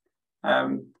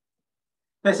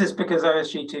 This is because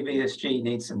OSG2 VSG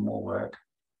needs some more work.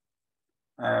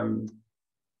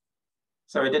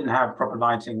 So it didn't have proper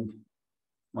lighting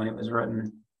when it was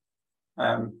written.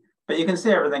 But you can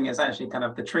see everything is actually kind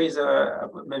of, the trees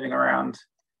are moving around.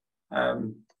 I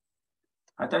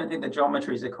don't think the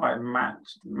geometries are quite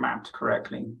mapped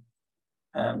correctly.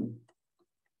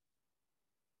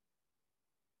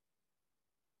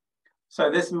 So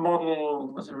this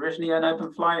model was originally an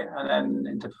open flight and then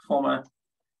into Performer.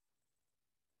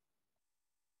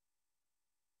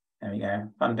 There we go,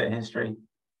 fun bit of history.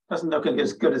 Doesn't look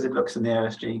as good as it looks in the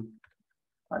OSG.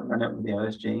 I run it with the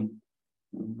OSG,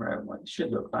 what it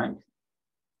should look like.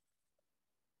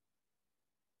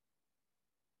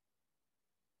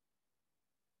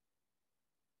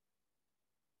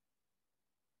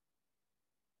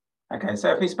 Okay,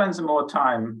 so if we spend some more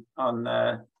time on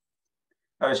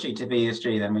OSG to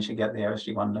VSG, then we should get the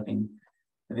OSG one looking,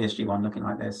 the VSG one looking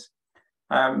like this.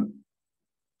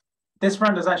 This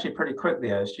renders actually pretty quick, the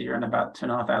OSG, you're in about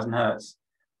 2,500 hertz.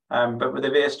 But with the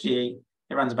VSG,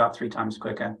 it runs about 3 times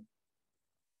quicker.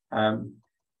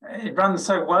 It runs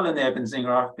so well in the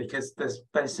OpenSceneGraph because there's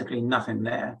basically nothing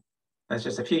there. There's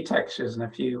just a few textures and a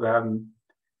few,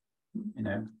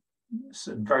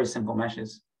 very simple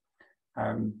meshes.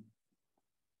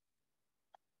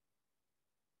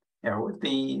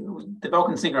 The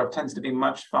VulkanSceneGraph tends to be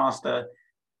much faster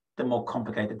the more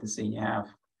complicated the scene you have.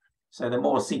 So the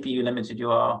more CPU limited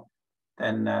you are,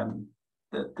 then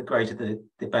the greater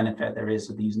the benefit there is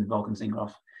of using the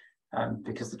VulkanSceneGraph,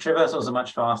 because the traversals are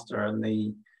much faster and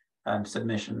the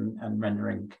submission and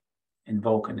rendering in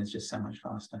Vulkan is just so much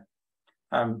faster.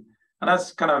 And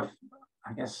that's kind of,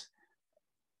 I guess,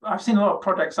 I've seen a lot of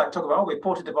projects like talk about, oh, we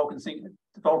ported to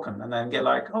Vulkan, and then get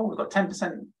like, oh, we've got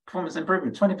 10% performance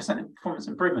improvement, 20% performance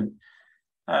improvement.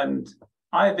 And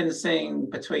I've been seeing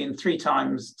between 3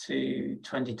 times to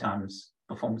 20 times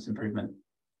performance improvement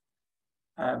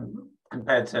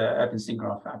compared to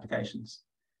OpenSceneGraph applications.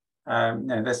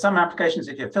 There's some applications,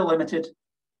 if you're fill limited,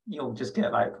 you'll just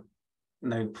get like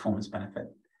no performance benefit.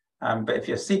 But if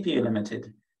you're CPU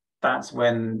limited, that's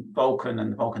when Vulkan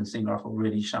and the VulkanSceneGraph will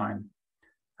really shine.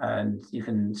 And you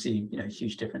can see,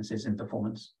 huge differences in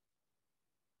performance.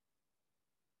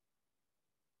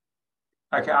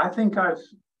 Okay, I think I've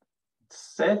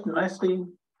said mostly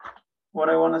what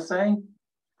I want to say.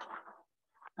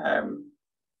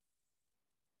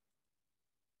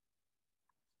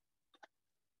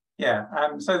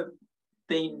 So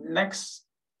the next,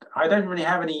 I don't really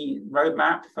have any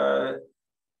roadmap for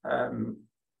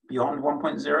beyond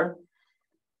 1.0.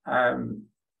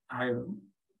 I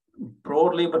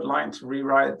broadly would like to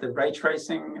rewrite the ray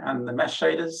tracing and the mesh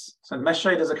shaders. So the mesh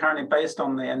shaders are currently based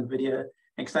on the NVIDIA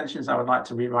extensions. I would like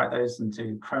to rewrite those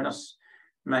into Kronos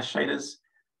mesh shaders.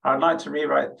 I would like to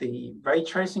rewrite the ray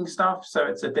tracing stuff so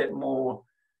it's a bit more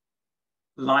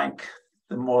like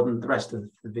the rest of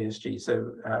the VSG.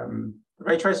 So the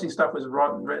ray tracing stuff was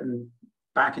written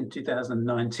back in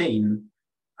 2019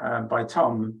 by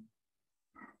Thomas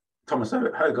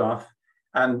Hogarth,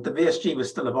 and the VSG was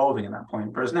still evolving at that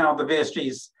point. Whereas now the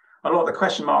VSG's, a lot of the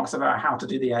question marks about how to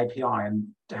do the API and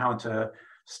how to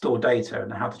store data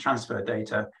and how to transfer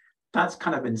data, that's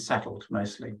kind of been settled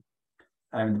mostly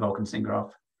in the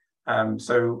VulkanSceneGraph.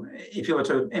 So if you were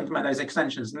to implement those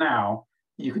extensions now,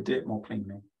 you could do it more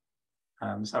cleanly.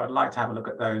 So I'd like to have a look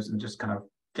at those and just kind of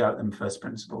go at them first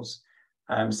principles.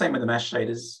 Same with the mesh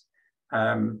shaders.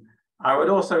 I would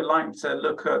also like to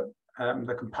look at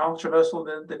the compile traversal.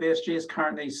 The VSG is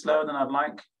currently slower than I'd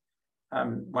like.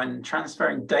 When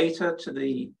transferring data to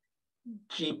the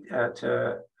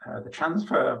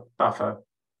transfer buffer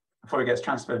before it gets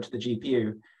transferred to the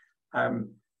GPU,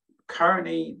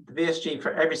 currently the VSG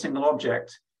for every single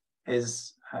object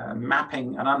is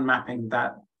mapping and unmapping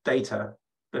that data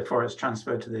before it's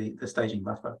transferred to the staging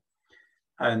buffer.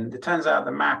 And it turns out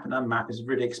the map and unmap is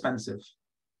really expensive.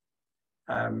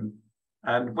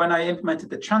 And when I implemented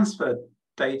the transfer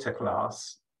data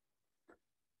class,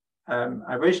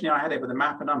 originally I had it with a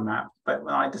map and unmap, but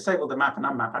when I disabled the map and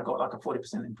unmap, I got like a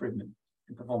 40% improvement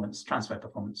in performance, transfer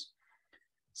performance.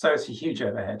 So it's a huge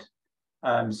overhead.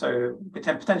 So we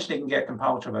potentially can get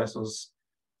compile traversals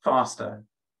faster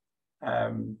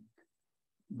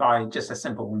by just as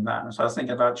simple as that. So I was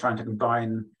thinking about trying to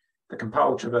combine the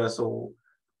compile traversal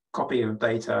copy of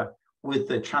data with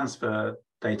the transfer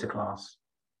data class,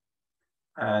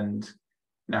 and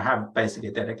have basically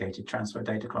a dedicated transfer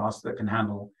data class that can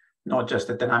handle not just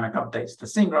the dynamic updates to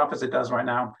SceneGraph as it does right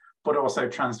now, but also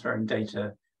transferring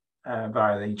data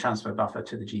via the transfer buffer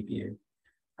to the GPU.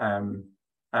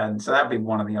 And so that'd be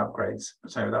one of the upgrades.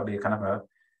 So that'll be a kind of a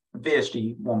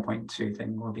VSG 1.2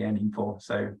 thing we'll be aiming for.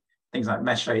 So things like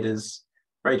mesh shaders,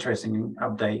 ray tracing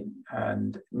update,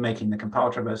 and making the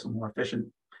compile traversal more efficient.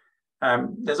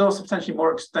 There's also potentially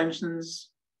more extensions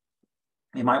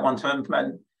you might want to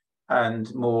implement,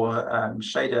 and more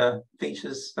shader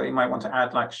features that you might want to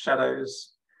add, like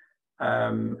shadows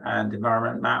and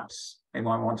environment maps. You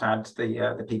might want to add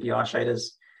the PPR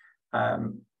shaders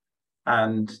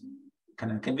and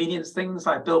kind of convenience things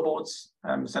like billboards.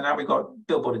 So now we've got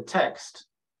billboarded text,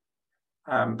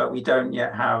 but we don't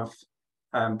yet have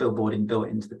billboarding built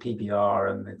into the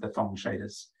PBR and the font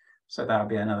shaders. So that'll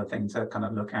be another thing to kind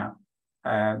of look at.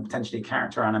 Potentially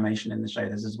character animation in the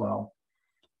shaders as well.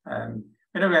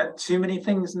 We don't get too many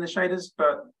things in the shaders,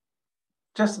 but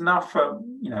just enough for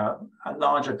a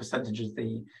larger percentage of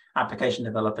the application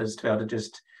developers to be able to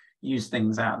just use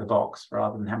things out of the box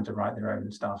rather than having to write their own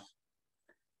stuff.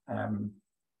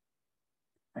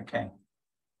 Okay,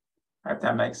 I hope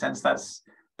that makes sense.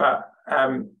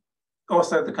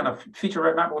 Also the kind of feature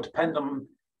roadmap will depend on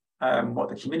what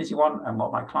the community want and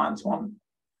what my clients want.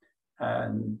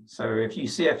 So if you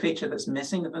see a feature that's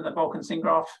missing within the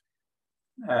VulkanSceneGraph,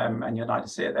 and you'd like to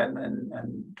see it,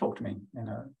 then talk to me.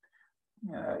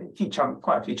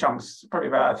 Quite a few chunks, probably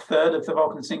about a third of the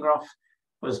VulkanSceneGraph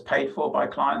was paid for by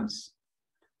clients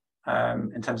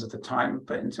in terms of the time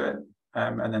put into it,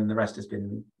 and then the rest has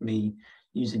been me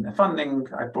using the funding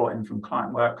I brought in from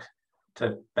client work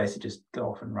to basically just go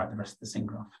off and write the rest of the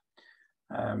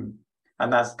SceneGraph.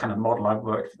 And that's kind of model I've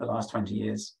worked for the last 20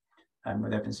 years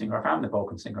with OpenSceneGraph and the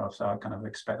VulkanSceneGraph, so I kind of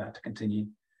expect that to continue.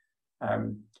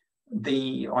 On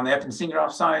the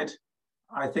OpenSceneGraph side,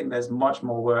 I think there's much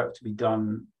more work to be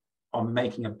done on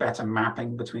making a better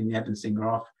mapping between the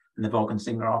OpenSceneGraph and the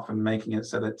VulkanSceneGraph, and making it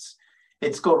so that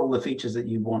it's got all the features that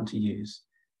you want to use.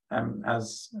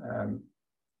 As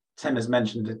Tim has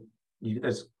mentioned,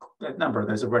 there's a number of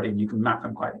those already, and you can map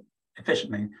them quite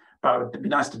efficiently. But it'd be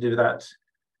nice to do that,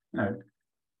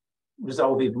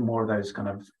 resolve even more of those kind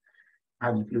of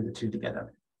how you glue the two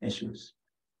together issues.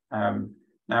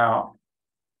 Now,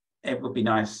 it would be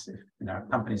nice if a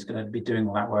company's going to be doing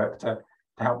all that work to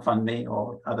help fund me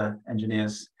or other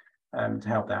engineers to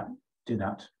help do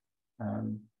that.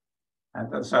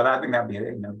 And so I think that'd be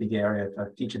a big area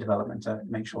for future development, to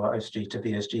make sure OSG to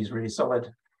VSG is really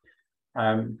solid,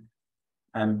 and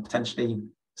potentially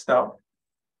start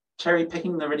cherry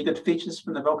picking the really good features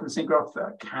from the VulkanSceneGraph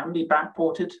that can be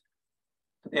backported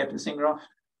to the OpenSceneGraph.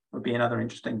 Would be another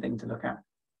interesting thing to look at.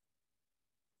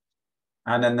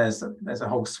 And then there's a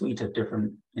whole suite of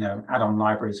different add-on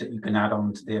libraries that you can add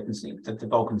on to the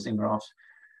VulkanSceneGraph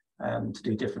to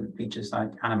do different features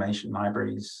like animation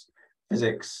libraries,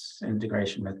 physics,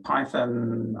 integration with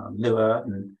Python, Lua,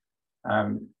 and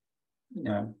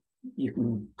you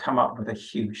can come up with a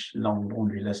huge long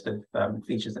laundry list of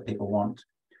features that people want.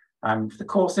 For the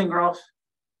core SceneGraph,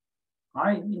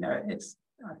 I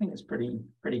think it's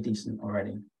pretty decent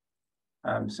already.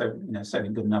 So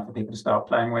certainly good enough for people to start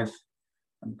playing with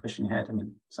and pushing ahead. I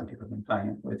mean, some people have been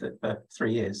playing with it for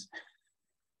 3 years,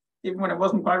 even when it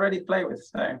wasn't quite ready to play with.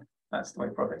 So that's the way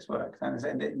projects work.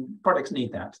 And projects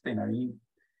need that.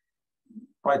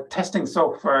 By testing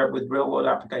software with real world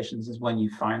applications is when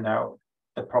you find out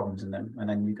the problems in them, and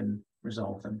then you can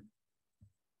resolve them.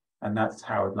 And that's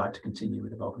how I'd like to continue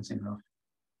with the VulkanSceneGraph.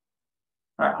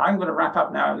 All right, I'm going to wrap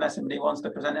up now, unless anybody wants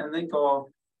to present anything or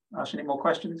ask any more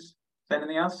questions. Is there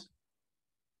anything else?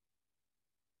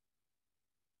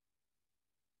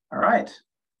 All right.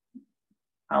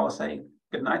 I will say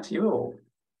good night to you all.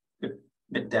 Good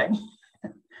midday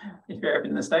if you're up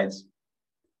in the States.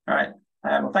 All right.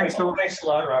 Thanks a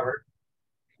lot, Robert.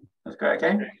 That's great.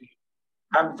 Okay.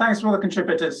 Thanks for all the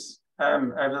contributors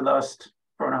over the last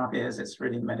 4.5 years. It's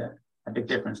really made a big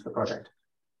difference to the project,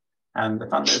 and the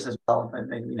funders as well.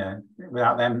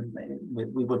 Without them,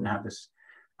 we wouldn't have this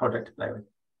project to play with.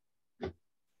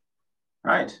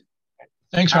 Right.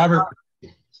 Thanks, Robert.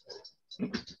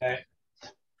 Okay.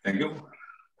 Thank you.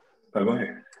 Bye-bye.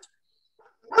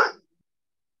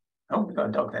 Oh, we've got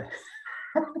a dog there.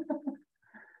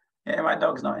 Yeah, my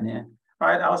dog's not in here. All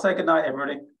right, I'll say good night,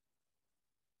 everybody.